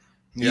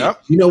 Yeah.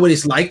 You know what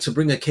it's like to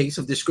bring a case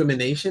of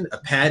discrimination, a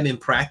pattern in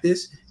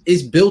practice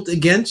is built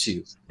against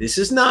you. This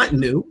is not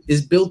new.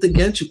 It's built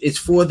against you. It's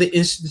for the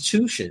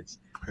institution.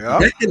 Yeah.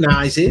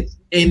 Recognize it,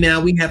 and now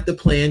we have to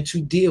plan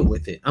to deal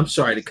with it. I'm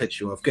sorry to cut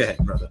you off. Go ahead,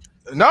 brother.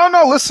 No,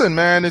 listen,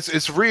 man,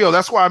 it's real.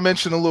 That's why I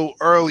mentioned a little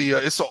earlier.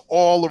 It's an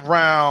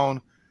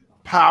all-around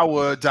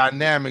power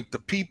dynamic. The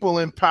people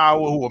in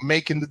power who are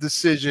making the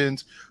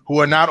decisions, who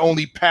are not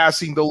only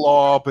passing the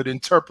law, but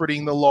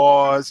interpreting the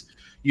laws.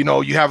 You know,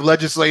 you have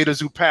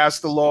legislators who pass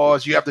the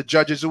laws. You have the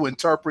judges who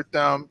interpret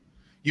them.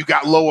 You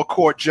got lower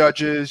court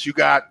judges. You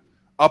got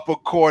upper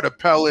court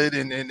appellate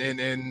and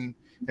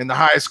the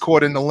highest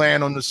court in the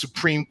land on the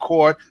Supreme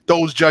Court.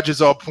 Those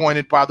judges are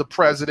appointed by the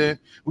president.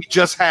 We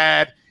just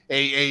had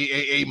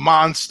a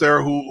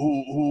monster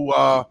who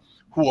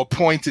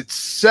appointed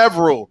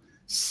several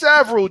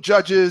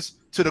judges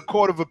to the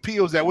Court of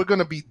Appeals that we're going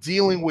to be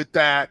dealing with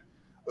that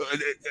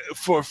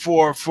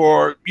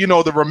for you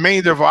know, the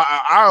remainder of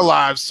our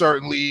lives,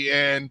 certainly,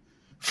 and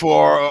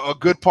for a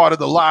good part of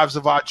the lives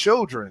of our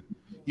children,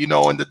 you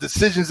know, and the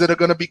decisions that are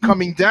going to be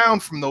coming down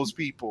from those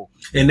people.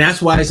 And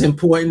that's why it's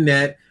important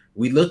that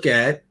we look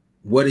at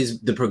what is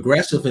the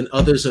progressive and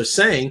others are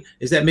saying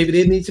is that maybe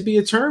there needs to be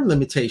a term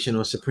limitation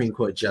on Supreme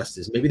Court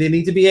justice. Maybe there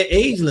needs to be an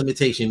age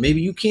limitation.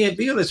 Maybe you can't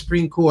be on the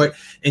Supreme Court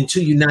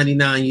until you're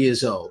 99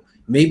 years old.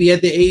 Maybe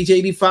at the age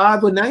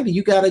 85 or 90,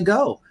 you got to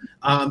go.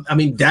 I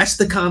mean, that's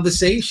the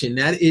conversation.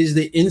 That is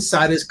the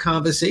insider's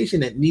conversation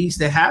that needs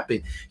to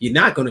happen. You're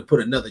not going to put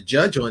another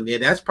judge on there.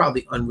 That's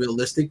probably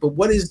unrealistic. But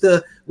what is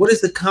the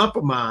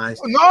compromise?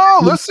 No,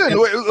 listen.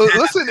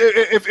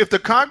 If the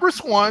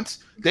Congress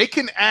wants, they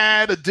can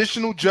add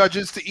additional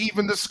judges to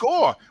even the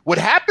score. What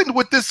happened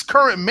with this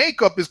current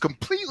makeup is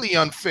completely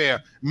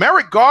unfair.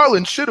 Merrick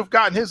Garland should have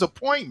gotten his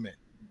appointment.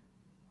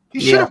 He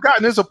should have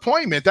gotten his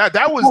appointment.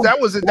 That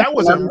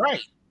wasn't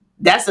right.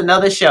 That's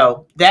another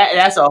show.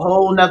 That's a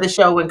whole nother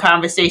show and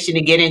conversation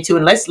to get into.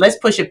 And let's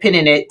push a pin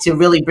in it to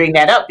really bring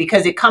that up,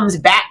 because it comes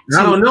back to,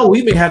 I don't know.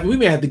 We may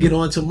have to get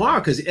on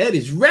tomorrow because Ed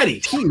is ready.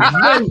 He's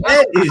ready.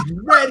 Ed is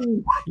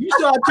ready. You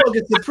start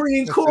talking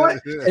Supreme Court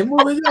and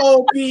moving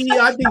on.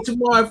 I think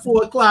tomorrow at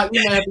 4 o'clock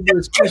we might have to do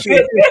a special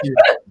edition.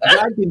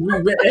 I think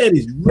Ed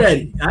is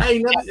ready. I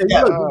ain't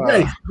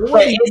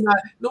ready.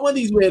 No wonder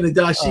he's wearing the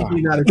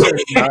dashiki, not a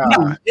turkey.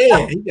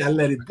 Yeah, he gotta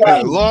let it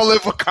go. Long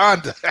live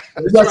Wakanda.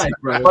 That's right,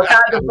 brother.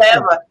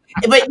 Forever.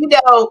 But, you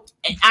know,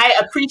 I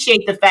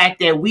appreciate the fact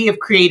that we have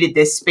created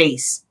this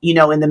space, you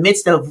know, in the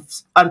midst of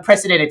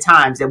unprecedented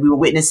times that we were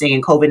witnessing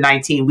in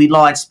COVID-19. We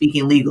launched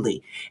Speaking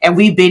Legally, and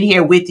we've been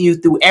here with you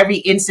through every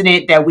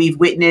incident that we've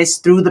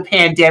witnessed, through the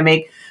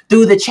pandemic,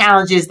 through the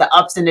challenges, the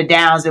ups and the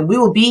downs, and we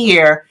will be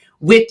here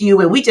with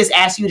you. And we just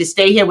ask you to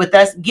stay here with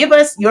us. Give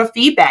us your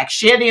feedback.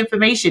 Share the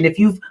information. If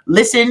you've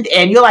listened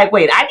and you're like,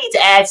 wait, I need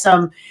to add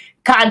some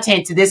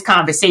content to this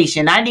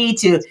conversation. I need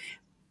to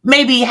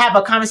maybe have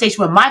a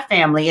conversation with my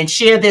family and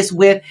share this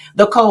with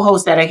the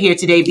co-hosts that are here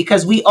today,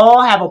 because we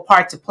all have a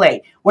part to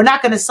play. We're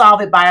not going to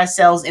solve it by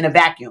ourselves in a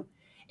vacuum.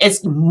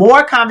 It's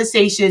more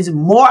conversations,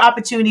 more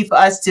opportunity for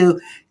us to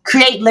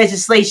create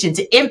legislation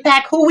to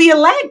impact who we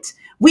elect.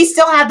 We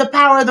still have the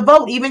power of the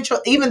vote,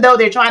 even though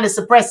they're trying to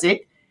suppress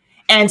it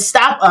and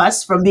stop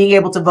us from being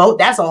able to vote.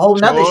 That's a whole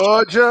nother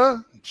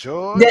Georgia.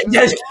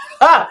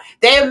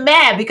 They're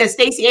mad because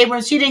Stacey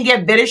Abrams, she didn't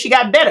get bitter, she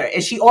got better,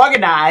 and she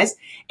organized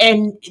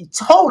and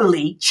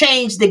totally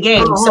changed the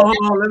game.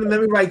 Let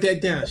me write that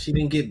down. She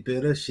didn't get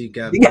bitter, she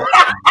got better.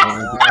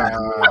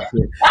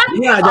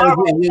 We gotta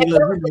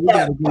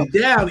get it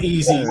down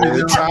easy.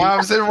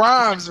 Times and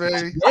rhymes,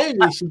 baby.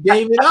 She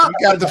gave it up.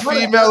 We got the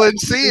female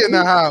MC in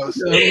the house.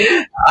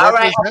 All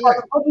right,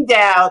 put me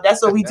down.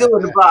 That's what we do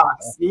in the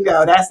box.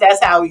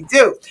 That's how we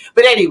do.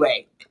 But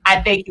anyway,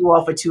 I thank you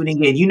all for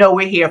tuning in.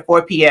 We're here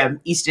 4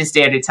 p.m. Eastern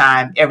Standard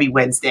Time every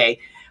Wednesday.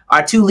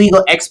 Our two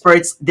legal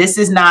experts, this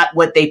is not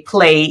what they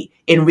play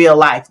in real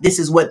life. This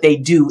is what they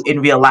do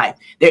in real life.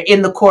 They're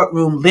in the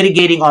courtroom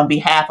litigating on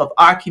behalf of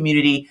our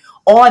community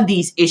on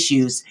these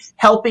issues,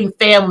 helping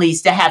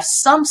families to have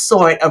some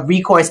sort of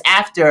recourse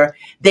after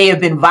they have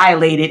been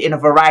violated in a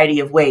variety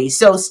of ways.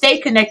 So stay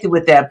connected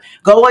with them.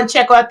 Go and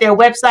check out their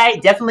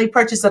website. Definitely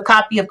purchase a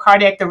copy of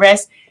Cardiac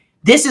Arrest.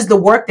 This is the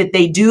work that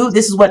they do.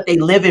 This is what they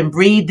live and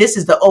breathe. This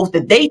is the oath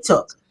that they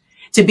took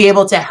to be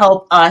able to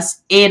help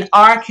us in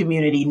our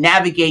community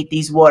navigate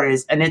these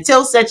waters. And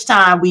until such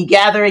time we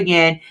gather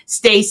again,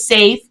 stay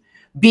safe,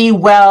 be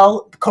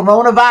well.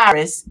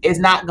 Coronavirus is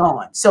not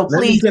gone. So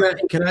please.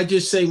 Can I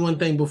just say one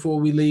thing before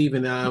we leave?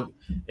 And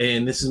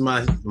this is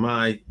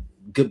my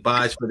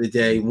goodbyes for the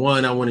day.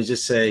 One, I want to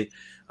just say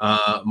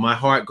my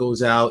heart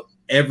goes out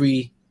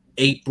every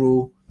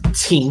April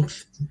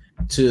 10th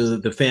to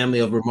the family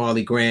of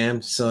Ramarley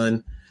Graham,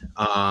 son.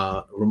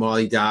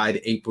 Ramarley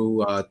died April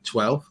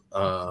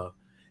 12th,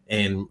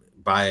 and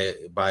by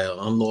an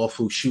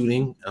unlawful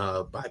shooting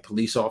by a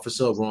police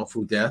officer, a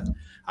wrongful death.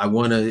 I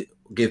want to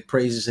give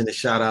praises and a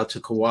shout out to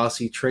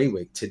Kowalski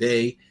Trawick.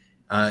 Today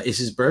is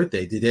his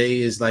birthday.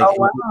 Today is like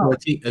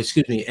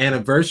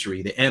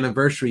anniversary, the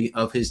anniversary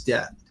of his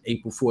death,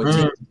 April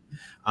 14th.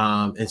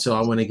 And so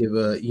I want to give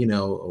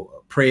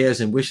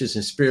prayers and wishes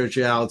and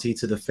spirituality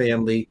to the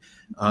family,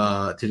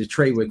 to the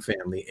Trawick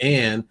family.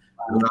 And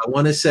what I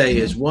want to say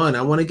is, one,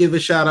 I want to give a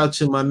shout out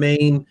to my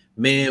main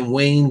man,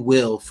 Wayne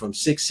Will from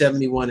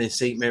 671 and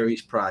St.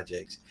 Mary's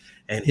Projects.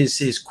 And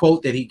his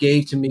quote that he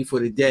gave to me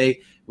for the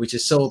day, which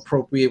is so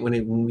appropriate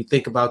when we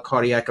think about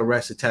cardiac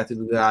arrest, a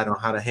tactical guide on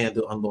how to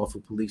handle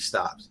unlawful police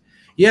stops.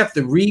 You have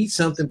to read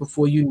something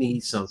before you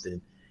need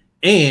something.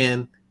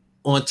 And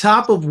on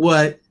top of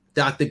what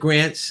Dr.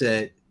 Grant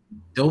said,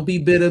 don't be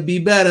bitter, be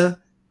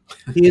better.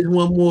 Here's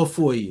one more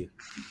for you.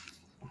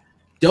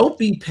 Don't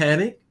be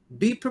panicked,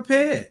 be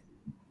prepared.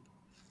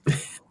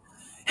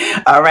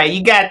 All right,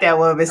 you got that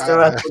one, Mr.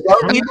 Russell.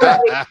 Don't be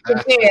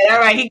prepared. All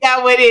right, he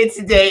got one in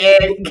today,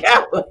 Ed. He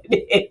got one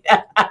in.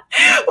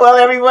 Well,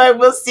 everyone,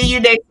 we'll see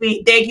you next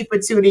week. Thank you for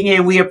tuning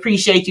in. We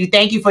appreciate you.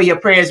 Thank you for your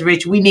prayers,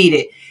 Rich. We need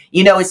it.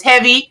 It's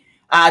heavy.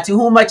 To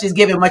whom much is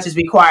given, much is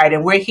required.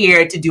 And we're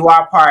here to do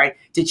our part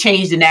to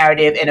change the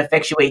narrative and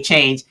effectuate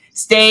change.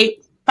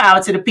 Stay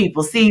power to the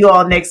people. See you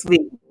all next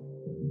week.